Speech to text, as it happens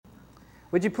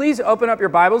Would you please open up your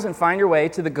Bibles and find your way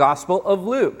to the Gospel of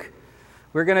Luke?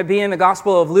 We're going to be in the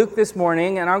Gospel of Luke this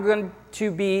morning, and I'm going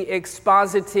to be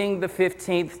expositing the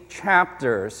 15th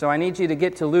chapter. So I need you to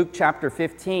get to Luke chapter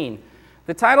 15.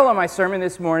 The title of my sermon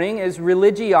this morning is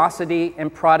Religiosity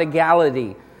and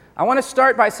Prodigality. I want to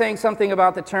start by saying something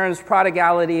about the terms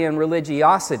prodigality and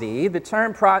religiosity. The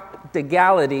term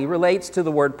prodigality relates to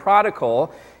the word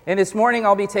prodigal, and this morning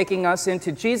I'll be taking us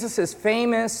into Jesus'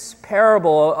 famous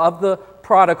parable of the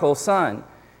Prodigal Son.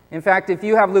 In fact, if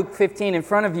you have Luke 15 in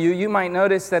front of you, you might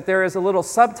notice that there is a little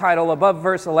subtitle above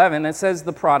verse 11 that says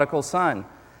the Prodigal Son.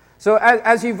 So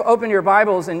as you've opened your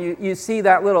Bibles and you see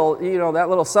that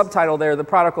little subtitle there, the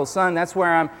Prodigal Son, that's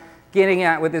where I'm getting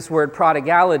at with this word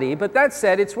prodigality. But that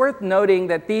said, it's worth noting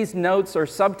that these notes or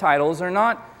subtitles are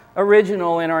not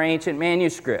original in our ancient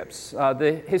manuscripts.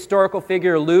 The historical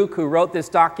figure Luke, who wrote this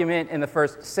document in the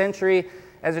first century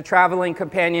as a traveling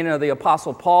companion of the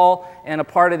Apostle Paul and a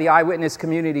part of the eyewitness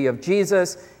community of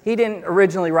Jesus, he didn't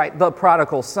originally write the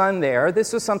Prodigal Son there.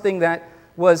 This was something that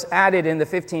was added in the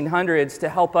 1500s to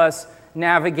help us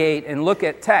navigate and look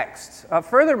at texts.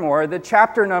 Furthermore, the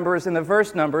chapter numbers and the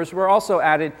verse numbers were also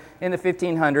added in the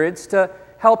 1500s to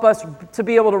help us to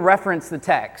be able to reference the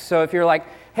text. So if you're like,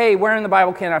 hey, where in the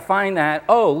Bible can I find that?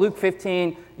 Oh, Luke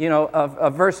 15,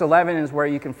 of verse 11 is where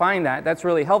you can find that. That's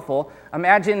really helpful.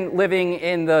 Imagine living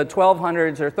in the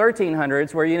 1200s or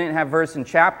 1300s where you didn't have verse and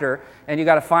chapter and you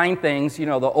got to find things, the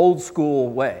old school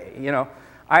way,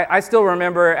 I still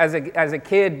remember as a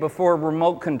kid before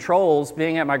remote controls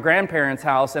being at my grandparents'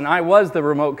 house, and I was the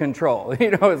remote control.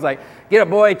 It's like, get a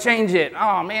boy, change it.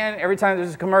 Oh man, every time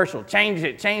there's a commercial, change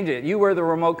it. You were the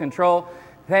remote control.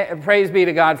 Praise be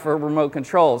to God for remote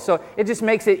control. So it just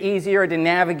makes it easier to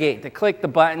navigate, to click the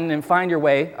button and find your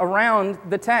way around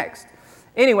the text.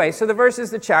 Anyway, so the verses,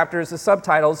 the chapters, the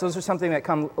subtitles, those are something that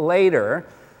come later.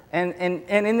 And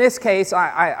in this case,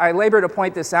 I labor to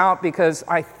point this out because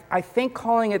I think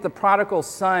calling it the prodigal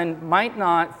son might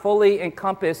not fully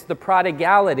encompass the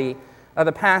prodigality of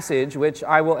the passage, which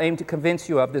I will aim to convince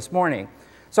you of this morning.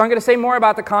 So I'm going to say more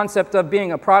about the concept of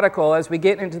being a prodigal as we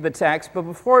get into the text, but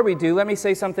before we do, let me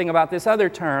say something about this other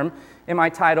term in my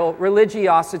title,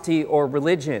 religiosity or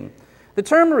religion. The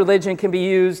term religion can be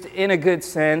used in a good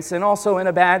sense and also in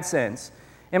a bad sense.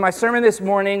 In my sermon this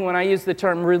morning, when I use the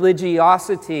term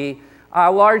religiosity,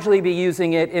 I'll largely be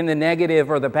using it in the negative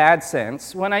or the bad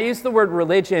sense. When I use the word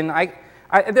religion,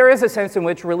 there is a sense in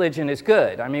which religion is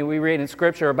good. I mean, we read in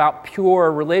Scripture about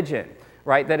pure religion,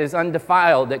 right, that is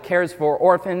undefiled, that cares for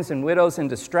orphans and widows in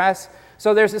distress.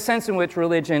 So there's a sense in which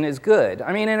religion is good.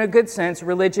 I mean, in a good sense,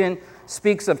 religion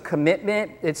speaks of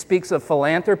commitment. It speaks of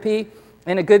philanthropy.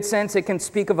 In a good sense, it can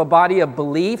speak of a body of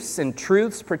beliefs and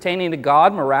truths pertaining to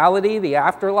God, morality, the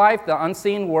afterlife, the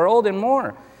unseen world, and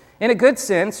more. In a good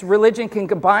sense, religion can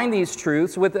combine these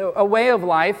truths with a way of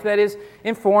life that is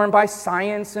informed by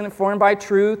science and informed by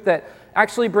truth, that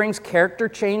actually brings character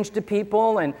change to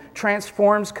people and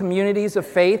transforms communities of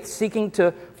faith seeking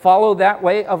to follow that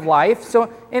way of life.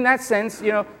 So in that sense,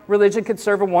 religion could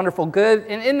serve a wonderful good.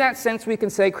 And in that sense, we can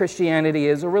say Christianity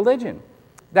is a religion.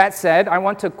 That said, I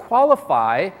want to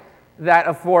qualify that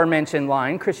aforementioned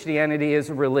line, Christianity is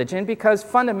a religion, because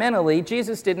fundamentally,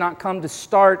 Jesus did not come to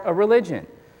start a religion.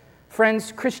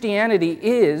 Friends, Christianity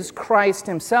is Christ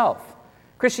himself.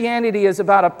 Christianity is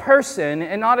about a person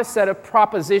and not a set of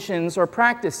propositions or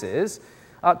practices.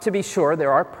 To be sure,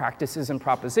 there are practices and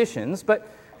propositions,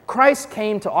 but Christ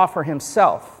came to offer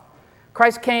himself.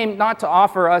 Christ came not to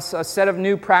offer us a set of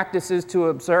new practices to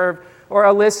observe or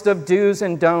a list of do's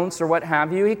and don'ts or what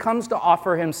have you. He comes to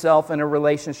offer himself in a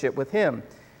relationship with him.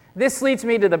 This leads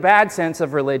me to the bad sense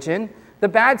of religion, the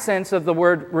bad sense of the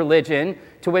word religion,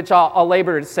 to which I'll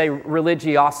labor to say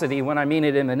religiosity when I mean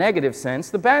it in the negative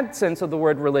sense. The bad sense of the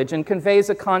word religion conveys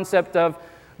a concept of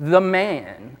the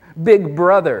man, big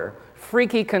brother,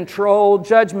 freaky control,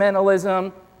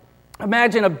 judgmentalism.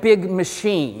 Imagine a big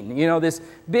machine, this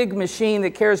big machine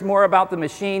that cares more about the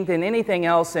machine than anything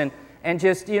else and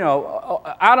just,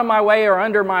 out of my way or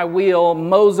under my wheel,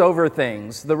 mows over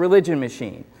things, the religion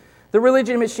machine. The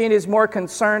religion machine is more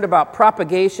concerned about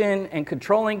propagation and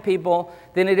controlling people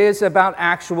than it is about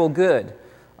actual good.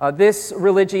 This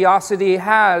religiosity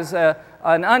has an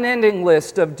unending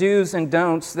list of do's and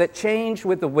don'ts that change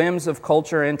with the whims of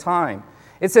culture and time.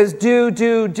 It says do,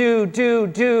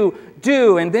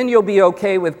 and then you'll be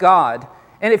okay with God.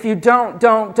 And if you don't,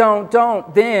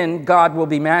 then God will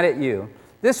be mad at you.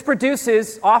 This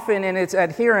produces, often in its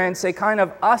adherents, a kind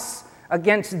of us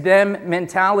against them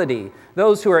mentality.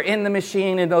 Those who are in the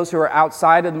machine and those who are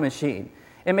outside of the machine.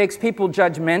 It makes people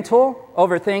judgmental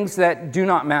over things that do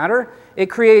not matter. It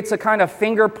creates a kind of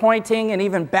finger pointing and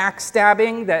even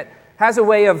backstabbing that has a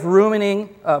way of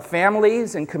ruining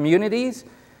families and communities.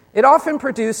 It often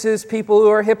produces people who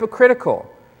are hypocritical.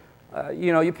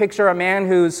 You picture a man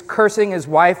who's cursing his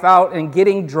wife out and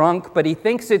getting drunk, but he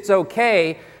thinks it's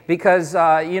okay because,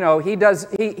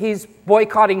 he's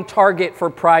boycotting Target for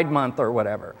Pride Month or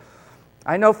whatever.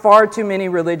 I know far too many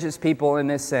religious people in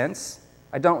this sense.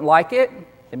 I don't like it.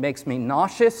 It makes me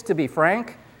nauseous, to be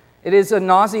frank. It is a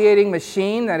nauseating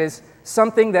machine that is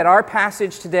something that our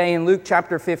passage today in Luke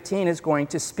chapter 15 is going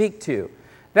to speak to.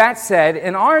 That said,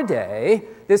 in our day,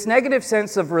 this negative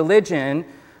sense of religion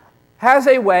has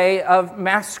a way of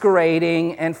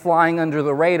masquerading and flying under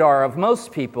the radar of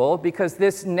most people because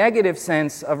this negative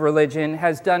sense of religion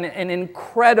has done an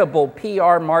incredible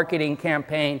PR marketing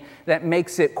campaign that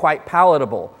makes it quite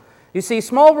palatable. You see,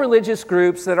 small religious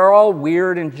groups that are all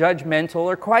weird and judgmental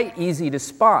are quite easy to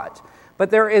spot. But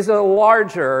there is a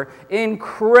larger,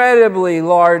 incredibly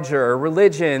larger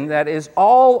religion that is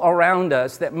all around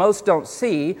us that most don't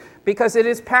see because it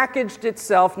has packaged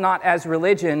itself not as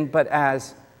religion but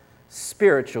as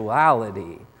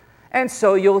spirituality. And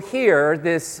so you'll hear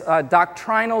this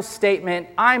doctrinal statement,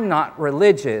 I'm not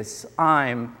religious,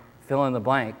 I'm, fill in the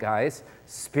blank, guys,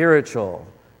 spiritual,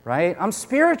 right? I'm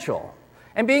spiritual.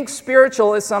 And being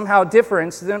spiritual is somehow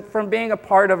different than from being a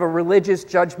part of a religious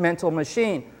judgmental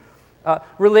machine.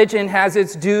 Religion has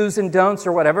its do's and don'ts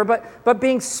or whatever, but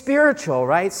being spiritual,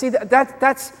 right? See,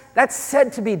 that's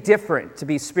said to be different, to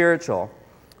be spiritual.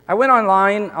 I went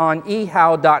online on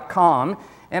ehow.com,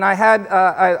 and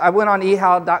I went on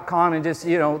ehow.com and just,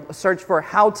 searched for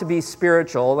how to be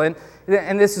spiritual, and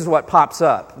this is what pops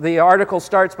up. The article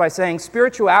starts by saying,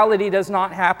 spirituality does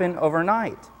not happen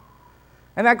overnight.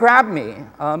 And that grabbed me.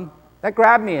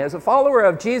 As a follower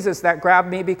of Jesus, that grabbed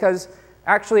me because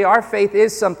actually our faith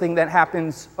is something that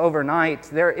happens overnight.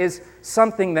 There is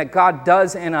something that God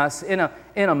does in us in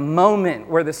a moment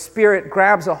where the Spirit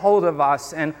grabs a hold of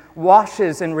us and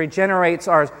washes and regenerates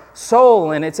our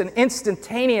soul. And it's an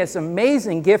instantaneous,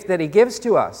 amazing gift that He gives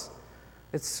to us.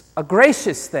 It's a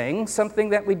gracious thing, something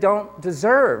that we don't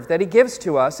deserve, that He gives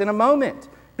to us in a moment.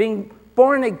 Being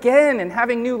born again and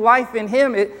having new life in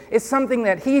Him, it's something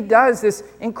that He does, this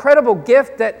incredible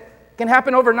gift that can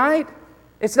happen overnight.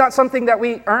 It's not something that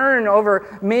we earn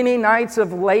over many nights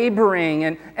of laboring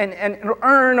and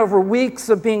earn over weeks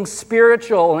of being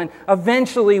spiritual, and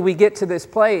eventually we get to this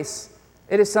place.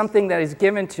 It is something that is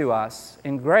given to us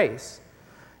in grace.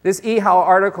 This eHow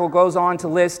article goes on to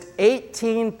list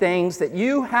 18 things that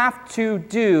you have to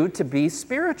do to be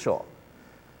spiritual.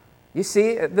 You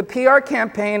see, the PR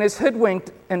campaign has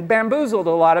hoodwinked and bamboozled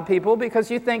a lot of people because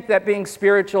you think that being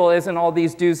spiritual isn't all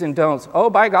these do's and don'ts. Oh,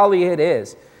 by golly, it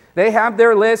is. They have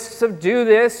their lists of do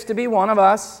this to be one of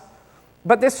us.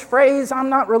 But this phrase, I'm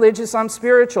not religious, I'm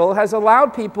spiritual, has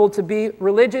allowed people to be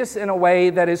religious in a way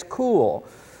that is cool.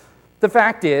 The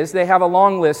fact is, they have a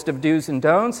long list of do's and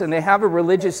don'ts, and they have a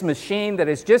religious machine that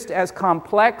is just as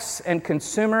complex and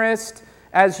consumerist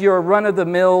as your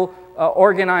run-of-the-mill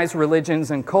organized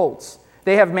religions and cults.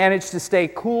 They have managed to stay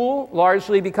cool,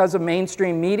 largely because of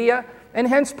mainstream media, and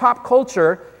hence pop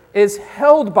culture is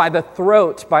held by the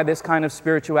throat by this kind of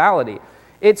spirituality.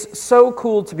 It's so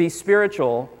cool to be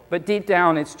spiritual, but deep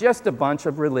down it's just a bunch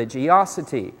of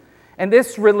religiosity. And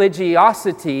this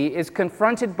religiosity is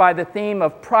confronted by the theme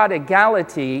of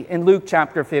prodigality in Luke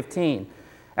chapter 15.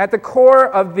 At the core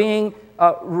of being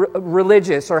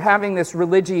religious or having this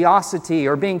religiosity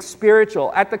or being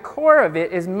spiritual, at the core of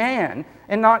it is man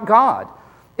and not God.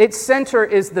 Its center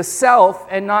is the self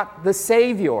and not the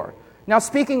Savior. Now,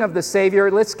 speaking of the Savior,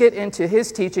 let's get into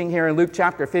his teaching here in Luke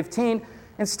chapter 15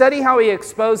 and study how he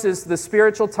exposes the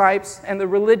spiritual types and the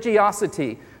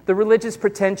religiosity, the religious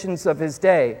pretensions of his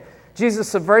day.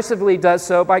 Jesus subversively does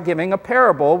so by giving a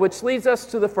parable, which leads us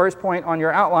to the first point on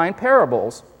your outline,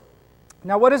 parables.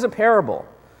 Now, what is a parable?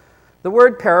 The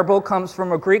word parable comes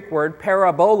from a Greek word,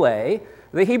 parabole.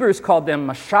 The Hebrews called them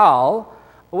mashal.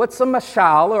 What's a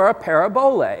mashal or a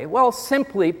parabole? Well,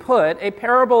 simply put, a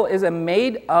parable is a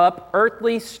made-up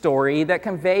earthly story that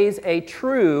conveys a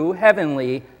true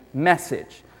heavenly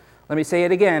message. Let me say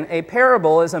it again. A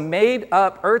parable is a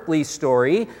made-up earthly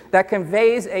story that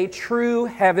conveys a true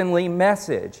heavenly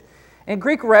message. In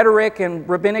Greek rhetoric and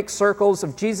rabbinic circles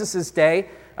of Jesus' day,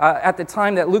 at the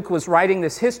time that Luke was writing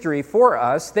this history for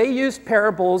us, they used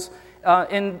parables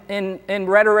in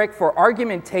rhetoric for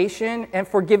argumentation and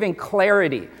for giving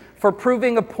clarity, for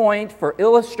proving a point, for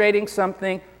illustrating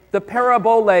something. The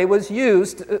parabole was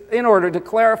used in order to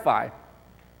clarify.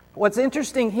 What's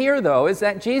interesting here, though, is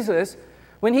that Jesus,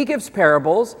 when he gives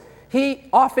parables, he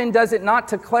often does it not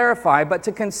to clarify, but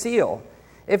to conceal.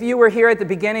 If you were here at the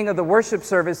beginning of the worship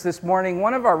service this morning,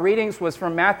 one of our readings was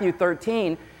from Matthew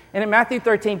 13. And in Matthew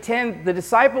 13:10, the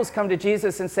disciples come to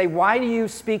Jesus and say, "Why do you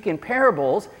speak in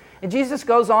parables?" And Jesus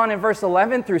goes on in verse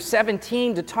 11 through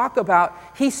 17 to talk about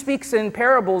he speaks in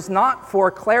parables not for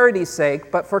clarity's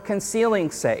sake, but for concealing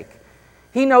sake.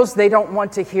 He knows they don't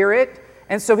want to hear it,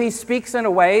 and so he speaks in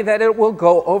a way that it will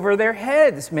go over their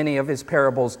heads, many of his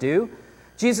parables do.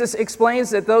 Jesus explains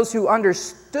that those who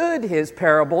understood his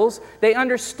parables, they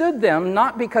understood them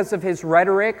not because of his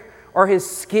rhetoric or his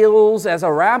skills as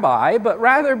a rabbi, but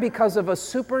rather because of a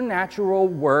supernatural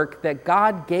work that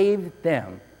God gave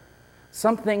them.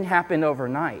 Something happened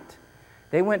overnight.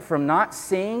 They went from not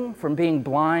seeing, from being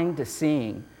blind to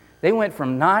seeing. They went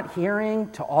from not hearing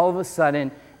to all of a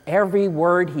sudden, every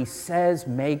word he says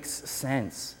makes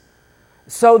sense.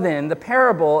 So then, the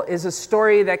parable is a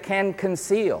story that can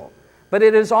conceal, but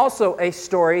it is also a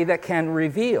story that can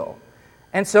reveal.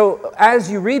 And so, as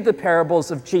you read the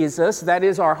parables of Jesus, that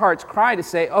is our heart's cry to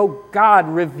say, "Oh God,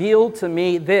 reveal to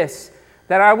me this,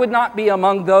 that I would not be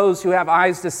among those who have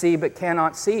eyes to see but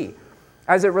cannot see."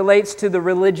 As it relates to the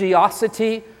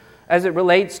religiosity, as it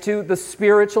relates to the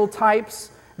spiritual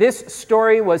types, this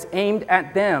story was aimed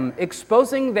at them,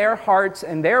 exposing their hearts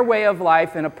and their way of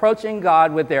life and approaching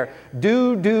God with their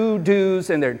do's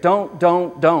and their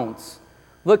don'ts.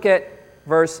 Look at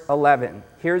verse 11.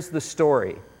 Here's the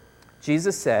story.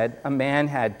 Jesus said, a man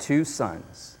had two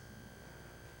sons.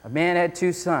 A man had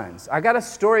two sons. I got a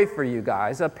story for you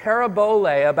guys, a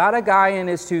parabole about a guy and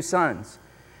his two sons.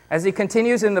 As he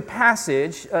continues in the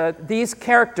passage, these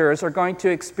characters are going to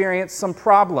experience some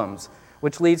problems,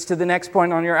 which leads to the next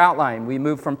point on your outline. We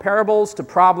move from parables to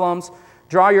problems.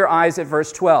 Draw your eyes at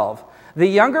verse 12. The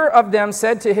younger of them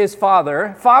said to his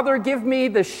father, "Father, give me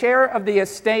the share of the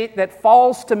estate that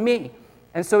falls to me."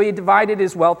 And so he divided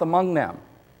his wealth among them.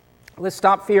 Let's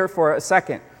stop here for a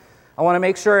second. I want to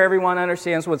make sure everyone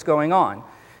understands what's going on.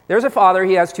 There's a father,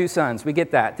 he has two sons. We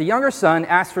get that. The younger son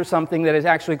asks for something that is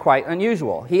actually quite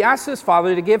unusual. He asks his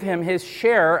father to give him his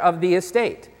share of the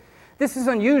estate. This is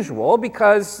unusual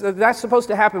because that's supposed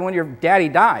to happen when your daddy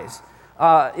dies.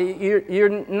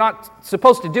 You're not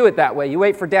supposed to do it that way. You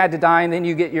wait for dad to die and then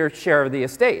you get your share of the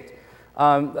estate.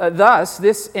 Thus,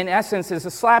 this in essence is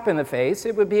a slap in the face.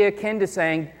 It would be akin to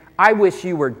saying, "I wish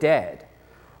you were dead."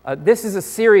 This is a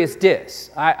serious diss.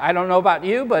 I don't know about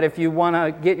you, but if you want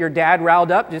to get your dad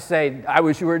riled up, just say, "I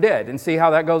wish you were dead," and see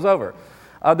how that goes over.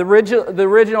 The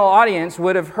original audience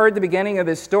would have heard the beginning of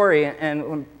this story,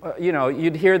 and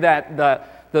you'd hear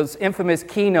those infamous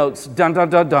keynotes, dun dun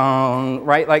dun dun,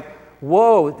 right? Like,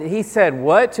 whoa, he said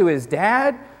what to his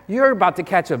dad? You're about to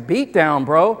catch a beat down,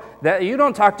 bro. That you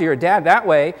don't talk to your dad that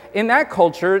way. In that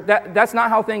culture, that's not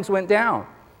how things went down.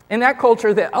 In that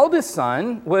culture, the eldest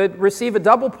son would receive a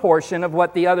double portion of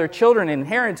what the other children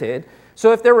inherited.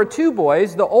 So if there were two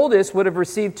boys, the oldest would have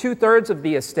received 2/3 of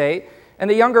the estate, and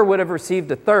the younger would have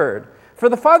received 1/3. For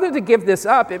the father to give this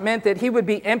up, it meant that he would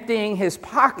be emptying his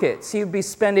pockets. He would be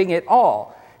spending it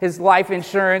all. His life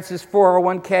insurance, his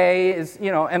 401k,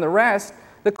 and the rest.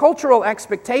 The cultural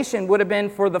expectation would have been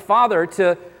for the father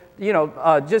to,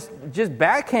 just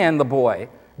backhand the boy,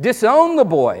 disown the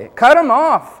boy, cut him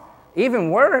off. Even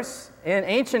worse, in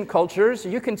ancient cultures,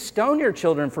 you can stone your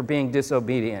children for being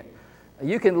disobedient.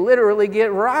 You can literally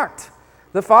get rocked.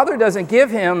 The father doesn't give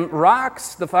him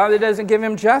rocks. The father doesn't give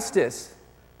him justice.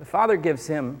 The father gives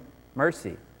him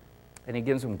mercy, and he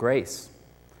gives him grace.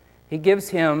 He gives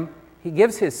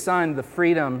his son the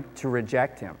freedom to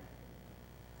reject him.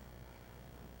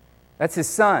 That's his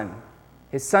son.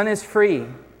 His son is free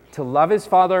to love his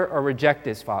father or reject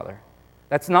his father.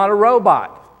 That's not a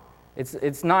robot.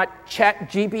 It's not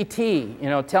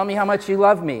ChatGPT, tell me how much you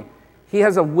love me. He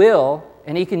has a will,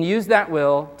 and he can use that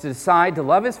will to decide to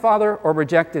love his father or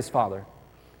reject his father.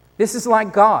 This is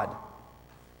like God.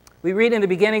 We read in the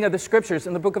beginning of the scriptures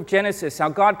in the book of Genesis how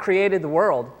God created the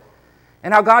world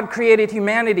and how God created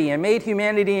humanity and made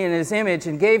humanity in his image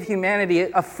and gave humanity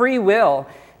a free will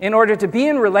in order to be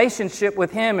in relationship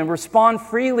with him and respond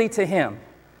freely to him.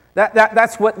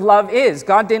 That's what love is.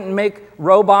 God didn't make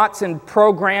robots and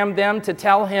program them to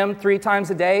tell him 3 times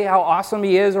a day how awesome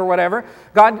he is or whatever.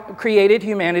 God created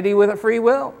humanity with a free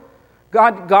will.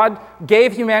 God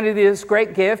gave humanity this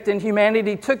great gift, and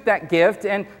humanity took that gift.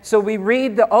 And so we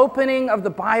read the opening of the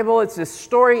Bible. It's a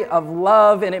story of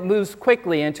love, and it moves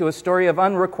quickly into a story of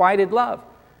unrequited love.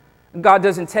 God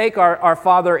doesn't take our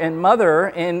father and mother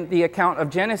in the account of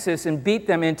Genesis and beat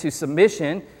them into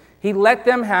submission. He let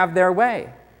them have their way.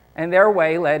 And their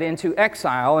way led into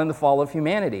exile and the fall of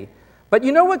humanity. But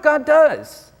you know what God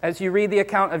does? As you read the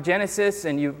account of Genesis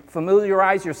and you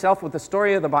familiarize yourself with the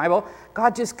story of the Bible,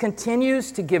 God just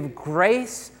continues to give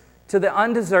grace to the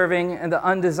undeserving and the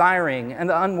undesiring and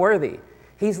the unworthy.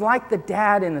 He's like the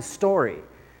dad in the story.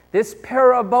 This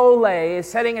parabole is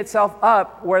setting itself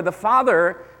up where the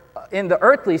Father in the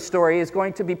earthly story is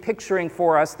going to be picturing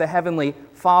for us the heavenly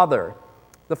Father.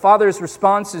 The Father's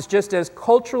response is just as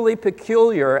culturally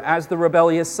peculiar as the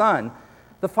rebellious son.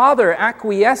 The Father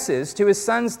acquiesces to his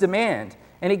son's demand,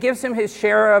 and he gives him his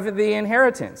share of the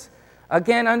inheritance.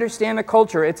 Again, understand the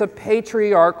culture. It's a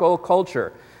patriarchal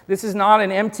culture. This is not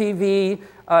an MTV,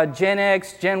 Gen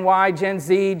X, Gen Y, Gen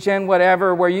Z, Gen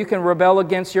whatever, where you can rebel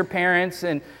against your parents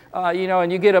and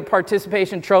you get a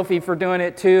participation trophy for doing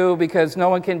it too because no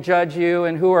one can judge you,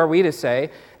 and who are we to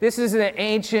say? This is an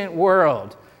ancient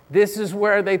world. This is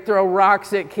where they throw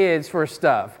rocks at kids for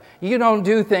stuff. You don't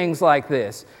do things like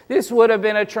this. This would have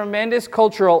been a tremendous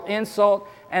cultural insult,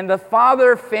 and the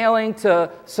father failing to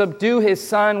subdue his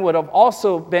son would have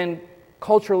also been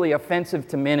culturally offensive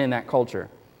to men in that culture.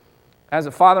 As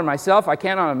a father myself, I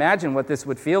cannot imagine what this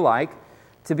would feel like,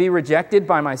 to be rejected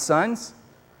by my sons,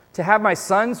 to have my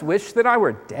sons wish that I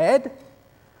were dead.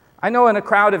 I know in a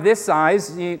crowd of this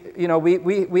size,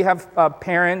 we have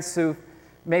parents who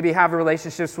maybe have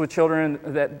relationships with children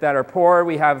that are poor.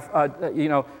 We have,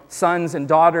 sons and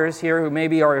daughters here who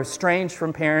maybe are estranged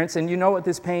from parents, and you know what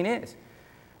this pain is.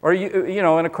 Or,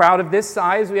 in a crowd of this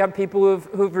size, we have people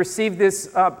who've received this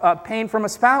pain from a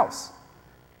spouse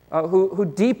who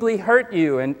deeply hurt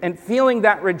you, and feeling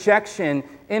that rejection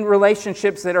in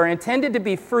relationships that are intended to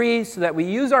be free so that we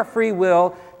use our free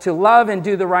will to love and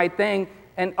do the right thing.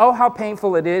 And oh, how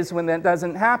painful it is when that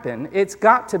doesn't happen. It's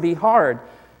got to be hard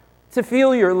to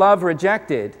feel your love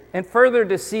rejected, and further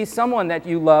to see someone that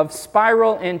you love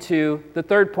spiral into the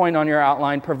third point on your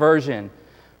outline, perversion.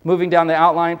 Moving down the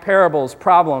outline, parables,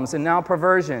 problems, and now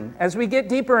perversion. As we get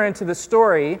deeper into the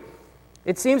story,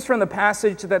 it seems from the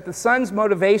passage that the son's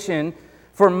motivation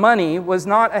for money was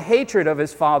not a hatred of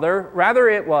his father, rather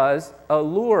it was a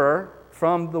lure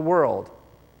from the world.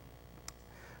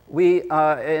 We,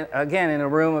 again, in a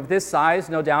room of this size,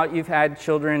 no doubt you've had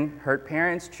children hurt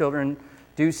parents, children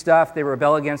do stuff, they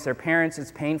rebel against their parents,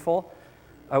 it's painful.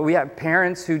 We have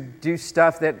parents who do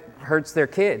stuff that hurts their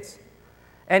kids.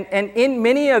 And in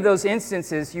many of those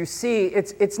instances, you see,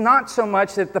 it's not so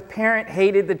much that the parent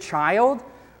hated the child,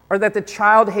 or that the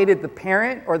child hated the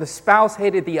parent, or the spouse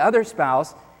hated the other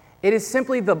spouse. It is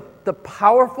simply the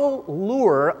powerful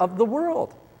lure of the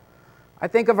world. I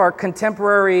think of our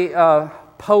contemporary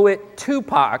poet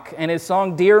Tupac and his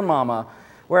song Dear Mama,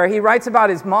 where he writes about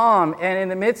his mom, and in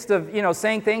the midst of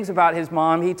saying things about his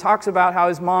mom, he talks about how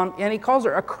his mom, and he calls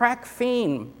her a crack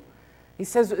fiend. He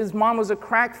says his mom was a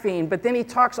crack fiend, but then he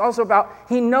talks also about,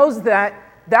 he knows that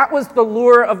was the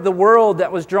lure of the world that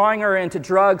was drawing her into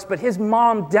drugs, but his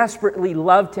mom desperately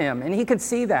loved him, and he could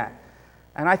see that.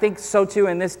 And I think so too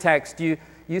in this text, you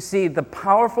see the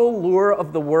powerful lure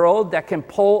of the world that can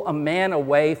pull a man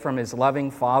away from his loving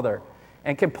father,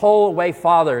 and can pull away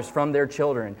fathers from their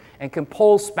children, and can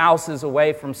pull spouses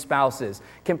away from spouses,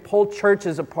 can pull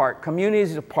churches apart,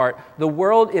 communities apart. The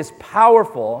world is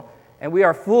powerful, and we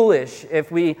are foolish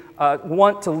if we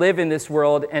want to live in this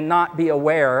world and not be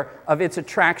aware of its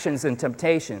attractions and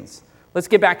temptations. Let's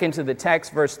get back into the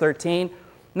text, verse 13.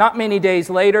 Not many days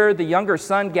later, the younger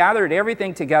son gathered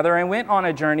everything together and went on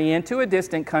a journey into a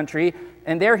distant country,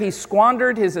 and there he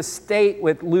squandered his estate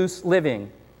with loose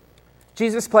living.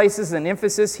 Jesus places an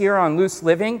emphasis here on loose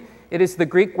living. It is the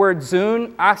Greek word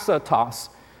zoon asotos.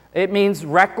 It means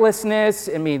recklessness,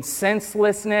 it means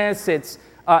senselessness, it's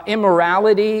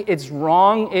immorality, it's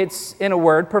wrong, it's, in a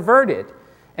word, perverted.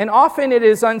 And often it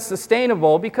is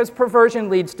unsustainable because perversion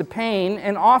leads to pain,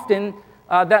 and often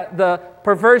that the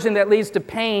perversion that leads to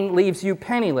pain leaves you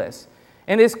penniless.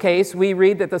 In this case, we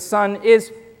read that the son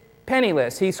is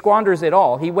penniless. He squanders it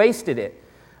all. He wasted it.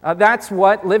 That's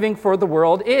what living for the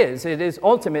world is. It is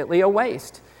ultimately a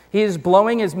waste. He is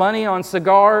blowing his money on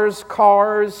cigars,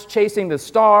 cars, chasing the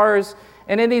stars.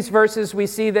 And in these verses, we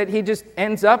see that he just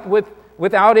ends up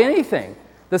without anything.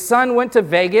 The son went to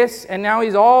Vegas, and now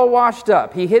he's all washed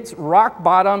up. He hits rock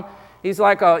bottom. He's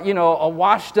like a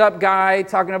washed up guy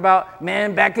talking about,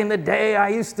 man, back in the day, I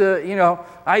used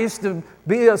to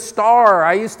be a star.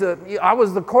 I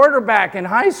was the quarterback in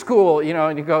high school,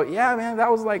 and you go, yeah, man, that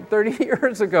was like 30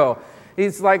 years ago.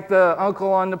 He's like the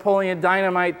uncle on Napoleon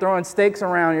Dynamite throwing steaks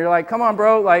around. You're like, come on,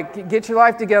 bro, like, get your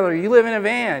life together. You live in a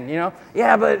van,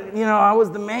 Yeah, but, I was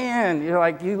the man. You're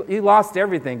like, you lost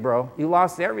everything, bro. You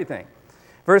lost everything.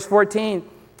 Verse 14,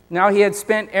 now he had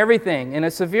spent everything, and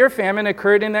a severe famine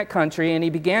occurred in that country, and he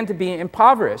began to be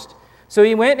impoverished. So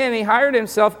he went and he hired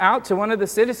himself out to one of the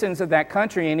citizens of that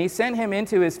country, and he sent him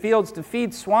into his fields to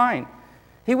feed swine.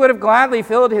 He would have gladly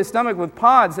filled his stomach with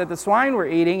pods that the swine were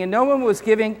eating, and no one was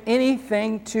giving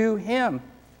anything to him.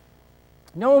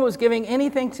 No one was giving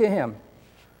anything to him.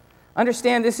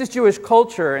 Understand, this is Jewish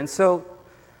culture, and so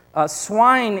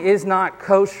swine is not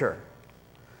kosher.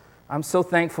 I'm so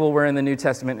thankful we're in the New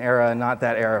Testament era and not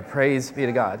that era. Praise be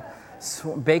to God.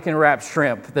 Bacon-wrapped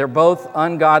shrimp. They're both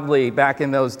ungodly back in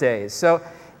those days. So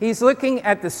he's looking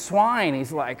at the swine.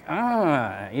 He's like,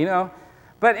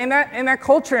 But in that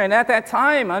culture and at that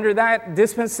time, under that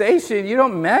dispensation, you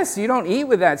don't mess, you don't eat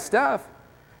with that stuff.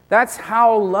 That's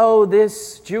how low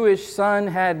this Jewish son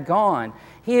had gone.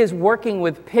 He is working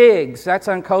with pigs. That's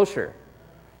unkosher.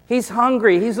 He's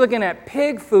hungry. He's looking at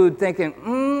pig food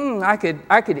thinking, I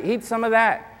could eat some of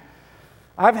that.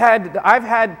 I've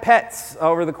had pets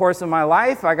over the course of my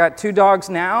life. I got 2 dogs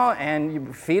now, and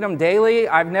you feed them daily.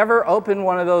 I've never opened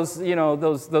one of those,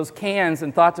 those cans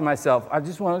and thought to myself, I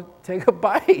just want to take a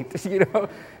bite. This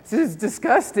is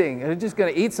disgusting. I'm just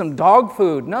going to eat some dog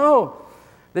food. No.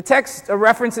 The text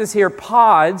references here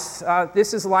pods.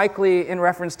 This is likely in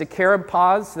reference to carob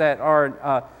pods that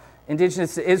are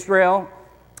indigenous to Israel.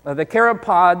 The carob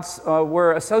pods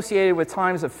were associated with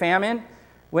times of famine.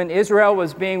 When Israel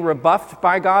was being rebuffed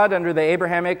by God under the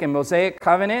Abrahamic and Mosaic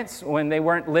covenants, when they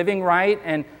weren't living right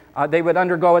and they would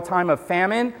undergo a time of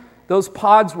famine, those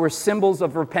pods were symbols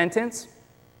of repentance.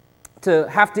 To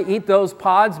have to eat those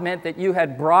pods meant that you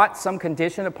had brought some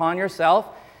condition upon yourself,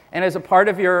 and as a part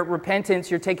of your repentance,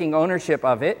 you're taking ownership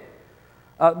of it.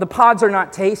 The pods are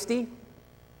not tasty.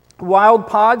 Wild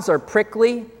pods are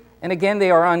prickly, and again,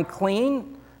 they are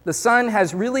unclean. The son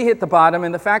has really hit the bottom,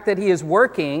 and the fact that he is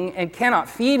working and cannot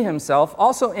feed himself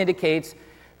also indicates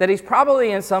that he's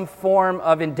probably in some form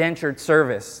of indentured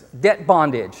service, debt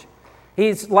bondage.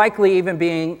 He's likely even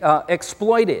being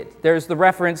exploited. There's the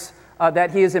reference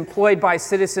that he is employed by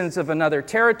citizens of another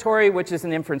territory, which is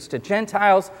an inference to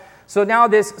Gentiles. So now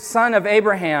this son of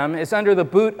Abraham is under the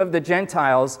boot of the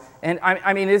Gentiles, and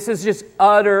I mean, this is just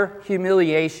utter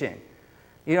humiliation.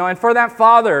 And for that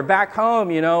father back home,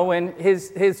 when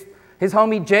his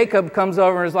homie Jacob comes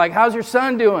over and is like, how's your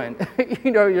son doing?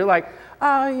 You're like,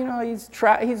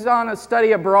 he's on a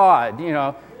study abroad,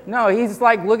 No, he's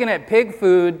like looking at pig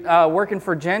food, working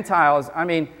for Gentiles. I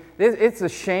mean, it's a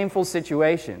shameful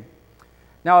situation.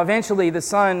 Now, eventually, the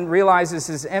son realizes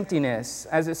his emptiness.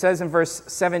 As it says in verse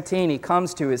 17, he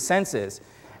comes to his senses.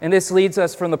 And this leads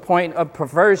us from the point of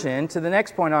perversion to the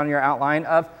next point on your outline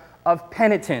of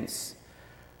penitence.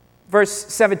 Verse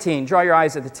 17, draw your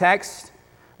eyes at the text.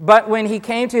 But when he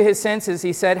came to his senses,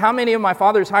 he said, how many of my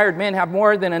father's hired men have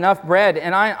more than enough bread,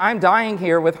 and I'm dying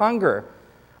here with hunger?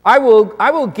 I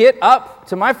will get up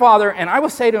to my father, and I will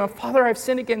say to him, Father, I've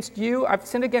sinned against you, I've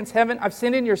sinned against heaven, I've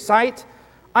sinned in your sight.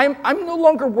 I'm no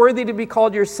longer worthy to be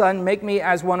called your son. Make me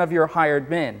as one of your hired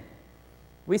men.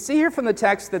 We see here from the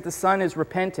text that the son is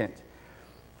repentant.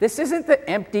 This isn't the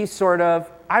empty sort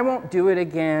of, I won't do it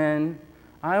again.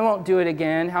 I won't do it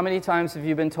again. How many times have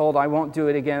you been told, I won't do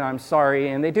it again, I'm sorry,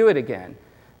 and they do it again?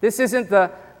 This isn't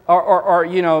the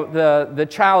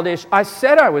childish, I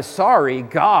said I was sorry,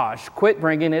 gosh, quit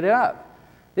bringing it up.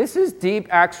 This is deep,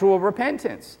 actual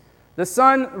repentance. The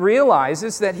son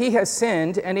realizes that he has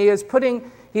sinned, and he's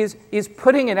putting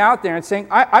it out there and saying,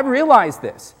 I realize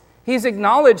this. He's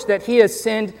acknowledged that he has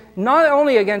sinned not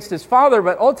only against his father,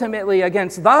 but ultimately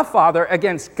against the Father,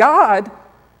 against God.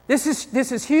 This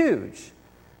is huge.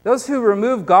 Those who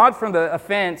remove God from the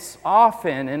offense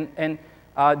often, and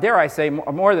dare I say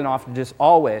more than often, just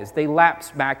always, they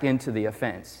lapse back into the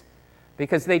offense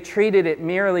because they treated it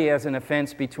merely as an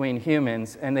offense between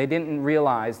humans, and they didn't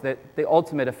realize that the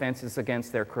ultimate offense is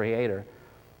against their Creator.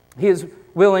 He is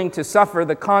willing to suffer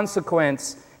the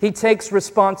consequence. He takes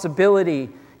responsibility.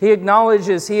 He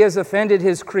acknowledges he has offended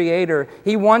his Creator.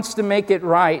 He wants to make it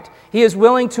right. He is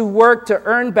willing to work to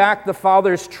earn back the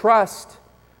Father's trust.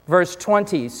 Verse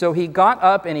 20, so he got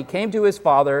up and he came to his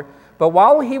father, but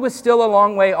while he was still a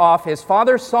long way off, his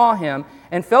father saw him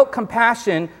and felt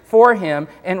compassion for him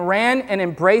and ran and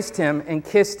embraced him and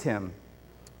kissed him.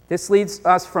 This leads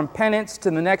us from penance to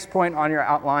the next point on your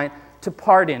outline, to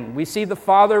pardon. We see the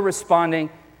father responding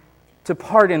to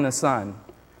pardon the son.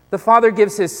 The father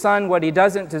gives his son what he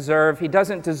doesn't deserve. He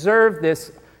doesn't deserve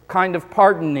this kind of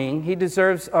pardoning. He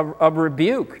deserves a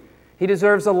rebuke. He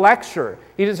deserves a lecture.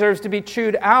 He deserves to be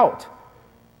chewed out.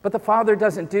 But the father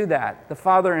doesn't do that. The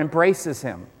father embraces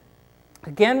him.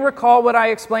 Again, recall what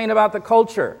I explained about the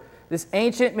culture, this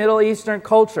ancient Middle Eastern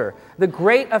culture, the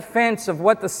great offense of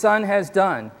what the son has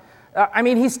done.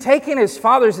 He's taken his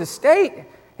father's estate.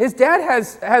 His dad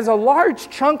has a large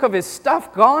chunk of his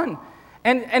stuff gone.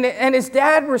 And his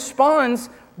dad responds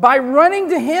by running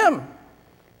to him.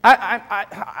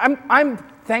 I'm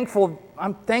thankful.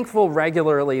 I'm thankful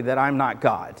regularly that I'm not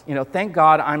God. Thank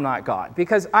God I'm not God.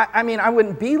 Because, I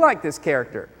wouldn't be like this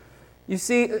character. You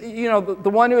see,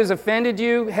 the one who has offended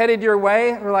you, headed your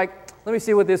way, we're like, let me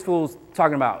see what this fool's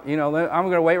talking about. I'm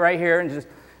going to wait right here and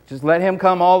just let him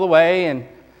come all the way. And,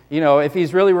 if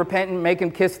he's really repentant, make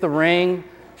him kiss the ring,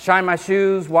 shine my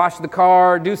shoes, wash the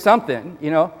car, do something,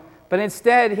 But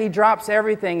instead, he drops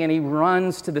everything and he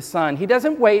runs to the son. He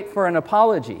doesn't wait for an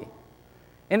apology.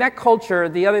 In that culture,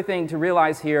 the other thing to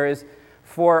realize here is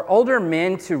for older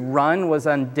men to run was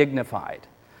undignified.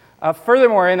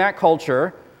 Furthermore, in that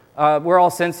culture, we're all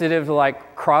sensitive to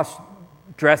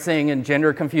cross-dressing and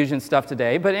gender confusion stuff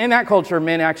today. But in that culture,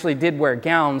 men actually did wear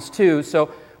gowns too.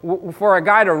 So for a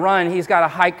guy to run, he's got to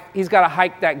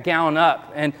hike that gown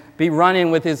up and be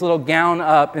running with his little gown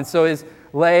up. And so his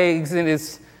legs and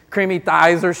his creamy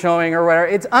thighs are showing or whatever.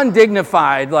 It's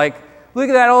undignified. Like, look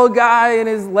at that old guy and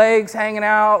his legs hanging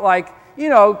out.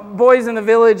 Boys in the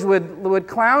village would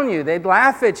clown you. They'd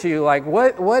laugh at you. Like,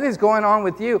 what is going on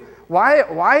with you?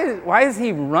 Why is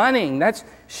he running? That's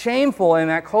shameful in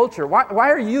that culture.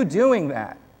 Why are you doing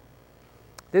that?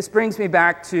 This brings me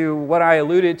back to what I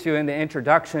alluded to in the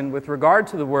introduction with regard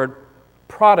to the word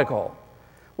prodigal.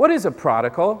 What is a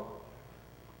prodigal?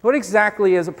 What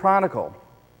exactly is a prodigal?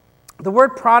 The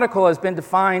word prodigal has been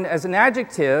defined as an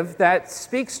adjective that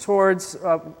speaks towards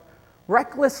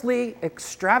recklessly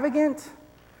extravagant,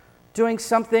 doing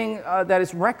something that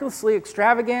is recklessly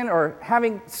extravagant, or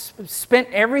having spent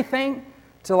everything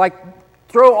to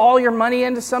throw all your money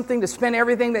into something, to spend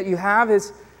everything that you have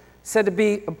is said to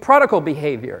be a prodigal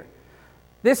behavior.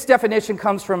 This definition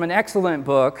comes from an excellent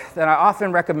book that I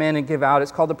often recommend and give out.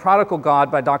 It's called The Prodigal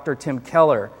God by Dr. Tim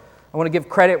Keller. I want to give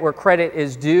credit where credit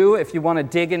is due. If you want to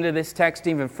dig into this text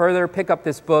even further, pick up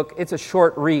this book. It's a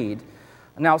short read.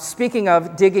 Now, speaking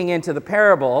of digging into the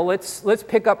parable, let's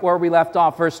pick up where we left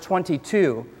off, verse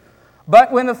 22.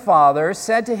 But when the father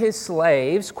said to his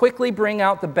slaves, quickly bring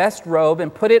out the best robe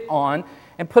and put it on,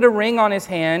 and put a ring on his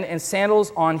hand and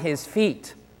sandals on his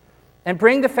feet. And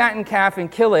bring the fattened calf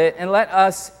and kill it, and let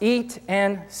us eat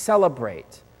and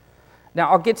celebrate. Now,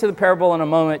 I'll get to the parable in a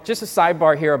moment. Just a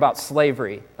sidebar here about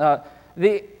slavery.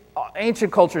 The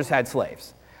ancient cultures had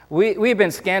slaves. We've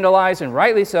been scandalized, and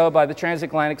rightly so, by the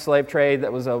transatlantic slave trade.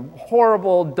 That was a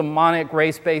horrible, demonic,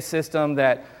 race-based system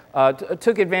that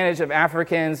took advantage of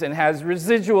Africans and has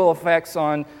residual effects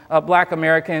on black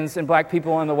Americans and black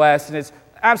people in the West, and it's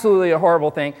absolutely a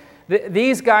horrible thing.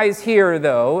 These guys here,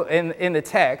 though, in the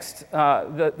text,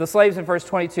 the slaves in verse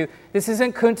 22, this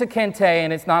isn't Kunta Kinte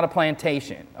and it's not a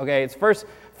plantation, okay? It's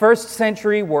first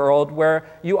century world where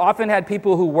you often had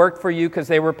people who worked for you because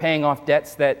they were paying off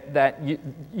debts that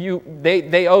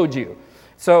they owed you.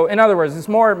 So, in other words, it's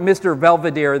more Mr.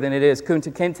 Belvedere than it is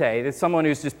Kunta Kinte. It's someone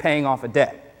who's just paying off a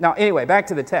debt. Now, anyway, back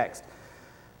to the text.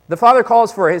 The father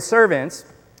calls for his servants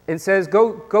and says,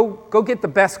 go get the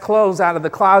best clothes out of the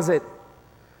closet.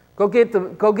 Go get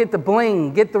the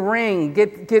bling, get the ring,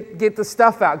 get the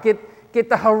stuff out, get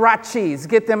the Huaraches,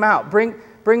 get them out. Bring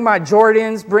my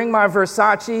Jordans, bring my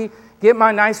Versace, get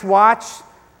my nice watch.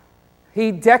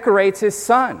 He decorates his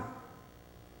son.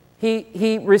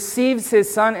 He receives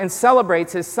his son and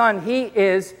celebrates his son.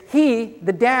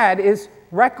 The dad, is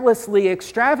recklessly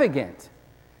extravagant.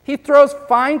 He throws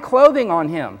fine clothing on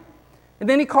him. And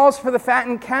then he calls for the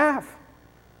fattened calf.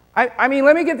 I mean,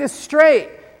 let me get this straight.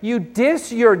 You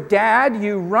diss your dad,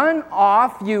 you run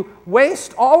off, you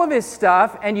waste all of his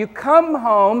stuff, and you come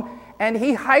home and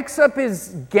he hikes up his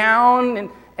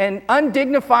gown and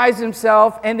undignifies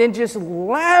himself and then just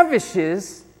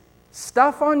lavishes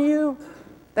stuff on you?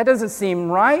 That doesn't seem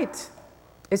right.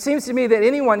 It seems to me that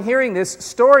anyone hearing this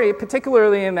story,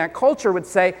 particularly in that culture, would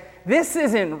say, this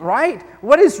isn't right.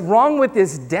 What is wrong with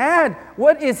this dad?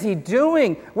 What is he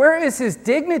doing? Where is his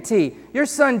dignity? Your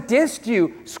son dissed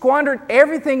you, squandered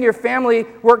everything your family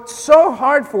worked so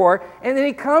hard for, and then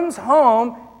he comes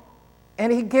home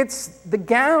and he gets the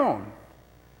gown.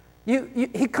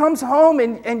 He comes home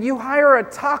and you hire a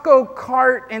taco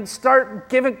cart and start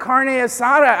giving carne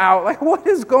asada out. Like, what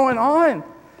is going on?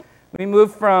 We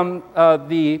move from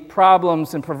the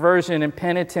problems and perversion and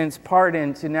penitence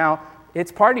pardon to now it's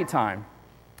party time.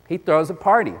 He throws a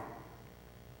party.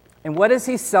 And what is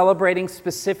he celebrating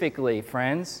specifically,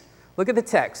 friends? Look at the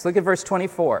text. Look at verse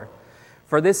 24.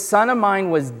 For this son of mine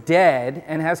was dead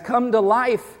and has come to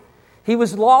life. He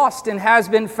was lost and has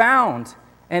been found.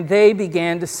 And they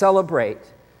began to celebrate.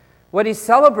 What he's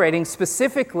celebrating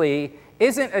specifically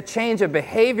isn't a change of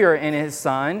behavior in his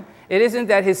son. It isn't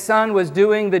that his son was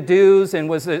doing the do's and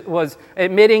was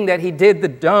admitting that he did the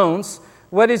don'ts.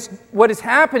 What is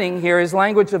happening here is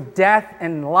language of death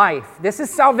and life. This is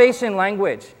salvation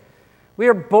language. We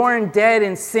are born dead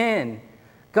in sin.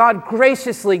 God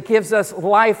graciously gives us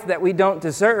life that we don't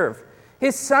deserve.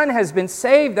 His son has been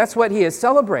saved. That's what he is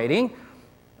celebrating.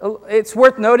 It's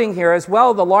worth noting here as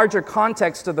well the larger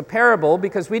context of the parable,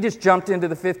 because we just jumped into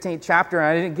the 15th chapter and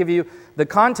I didn't give you the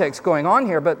context going on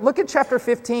here. But look at chapter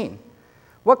 15.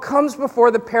 What comes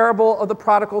before the parable of the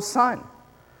prodigal son?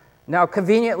 Now,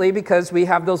 conveniently, because we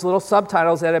have those little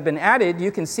subtitles that have been added,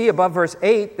 you can see above verse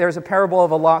 8, there's a parable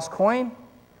of a lost coin.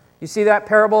 You see that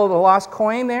parable of the lost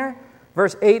coin there?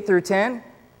 Verse 8 through 10.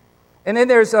 And then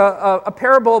there's a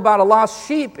parable about a lost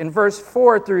sheep in verse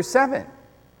 4 through 7.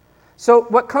 So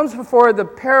what comes before the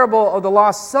parable of the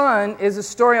lost son is a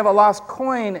story of a lost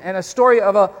coin and a story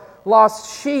of a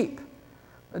lost sheep.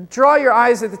 Draw your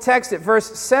eyes at the text at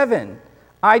verse 7.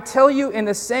 I tell you, in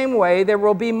the same way, there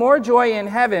will be more joy in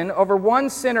heaven over one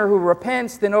sinner who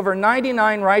repents than over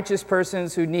 99 righteous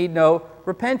persons who need no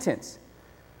repentance.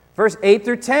 Verse 8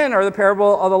 through 10 are the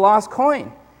parable of the lost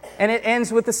coin. And it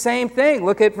ends with the same thing.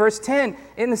 Look at verse 10.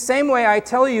 In the same way, I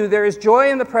tell you, there is joy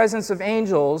in the presence of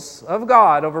angels of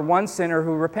God over one sinner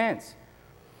who repents.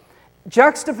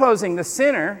 Juxtaposing the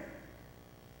sinner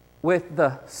with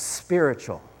the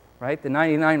spiritual, right? The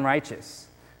 99 righteous,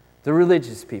 the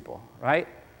religious people, right?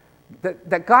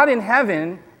 That God in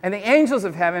heaven and the angels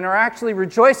of heaven are actually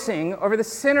rejoicing over the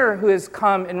sinner who has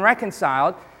come and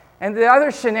reconciled, and the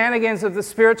other shenanigans of the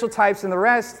spiritual types and the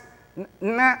rest,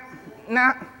 nah.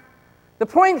 The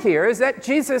point here is that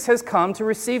Jesus has come to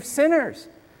receive sinners.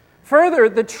 Further,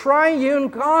 the triune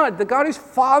God, the God who's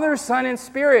Father, Son, and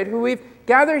Spirit, who we've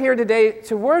gathered here today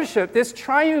to worship, this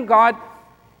triune God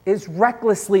is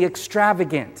recklessly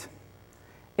extravagant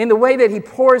in the way that he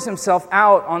pours himself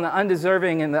out on the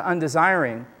undeserving and the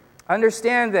undesiring.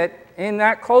 Understand that in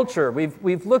that culture,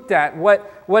 we've looked at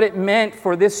what it meant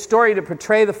for this story to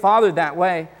portray the Father that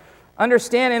way.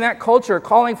 Understand in that culture,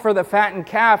 calling for the fattened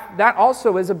calf, that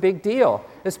also is a big deal,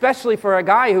 especially for a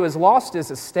guy who has lost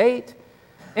his estate.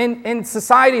 In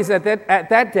societies at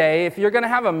that day, if you're going to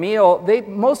have a meal, they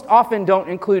most often don't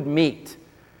include meat.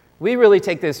 We really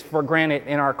take this for granted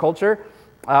in our culture.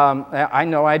 I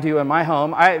know I do in my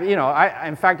home.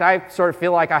 In fact, I sort of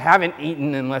feel like I haven't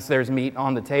eaten unless there's meat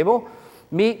on the table.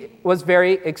 Meat was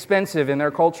very expensive in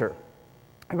their culture.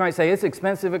 You might say, it's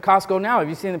expensive at Costco now. Have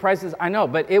you seen the prices? I know,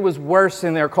 but it was worse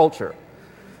in their culture.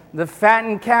 The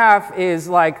fattened calf is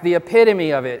like the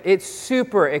epitome of it. It's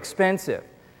super expensive.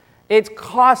 It's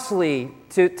costly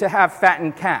to have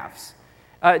fattened calves.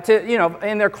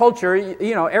 In their culture,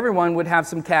 everyone would have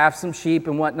some calves, some sheep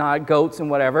and whatnot, goats and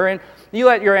whatever. And you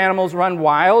let your animals run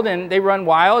wild, and they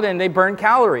burn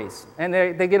calories, and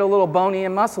they get a little bony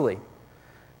and muscly.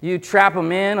 You trap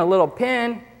them in a little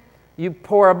pen. You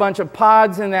pour a bunch of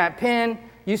pods in that pen.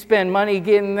 You spend money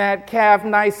getting that calf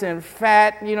nice and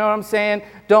fat, you know what I'm saying?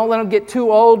 Don't let them get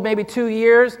too old, maybe 2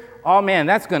 years. Oh man,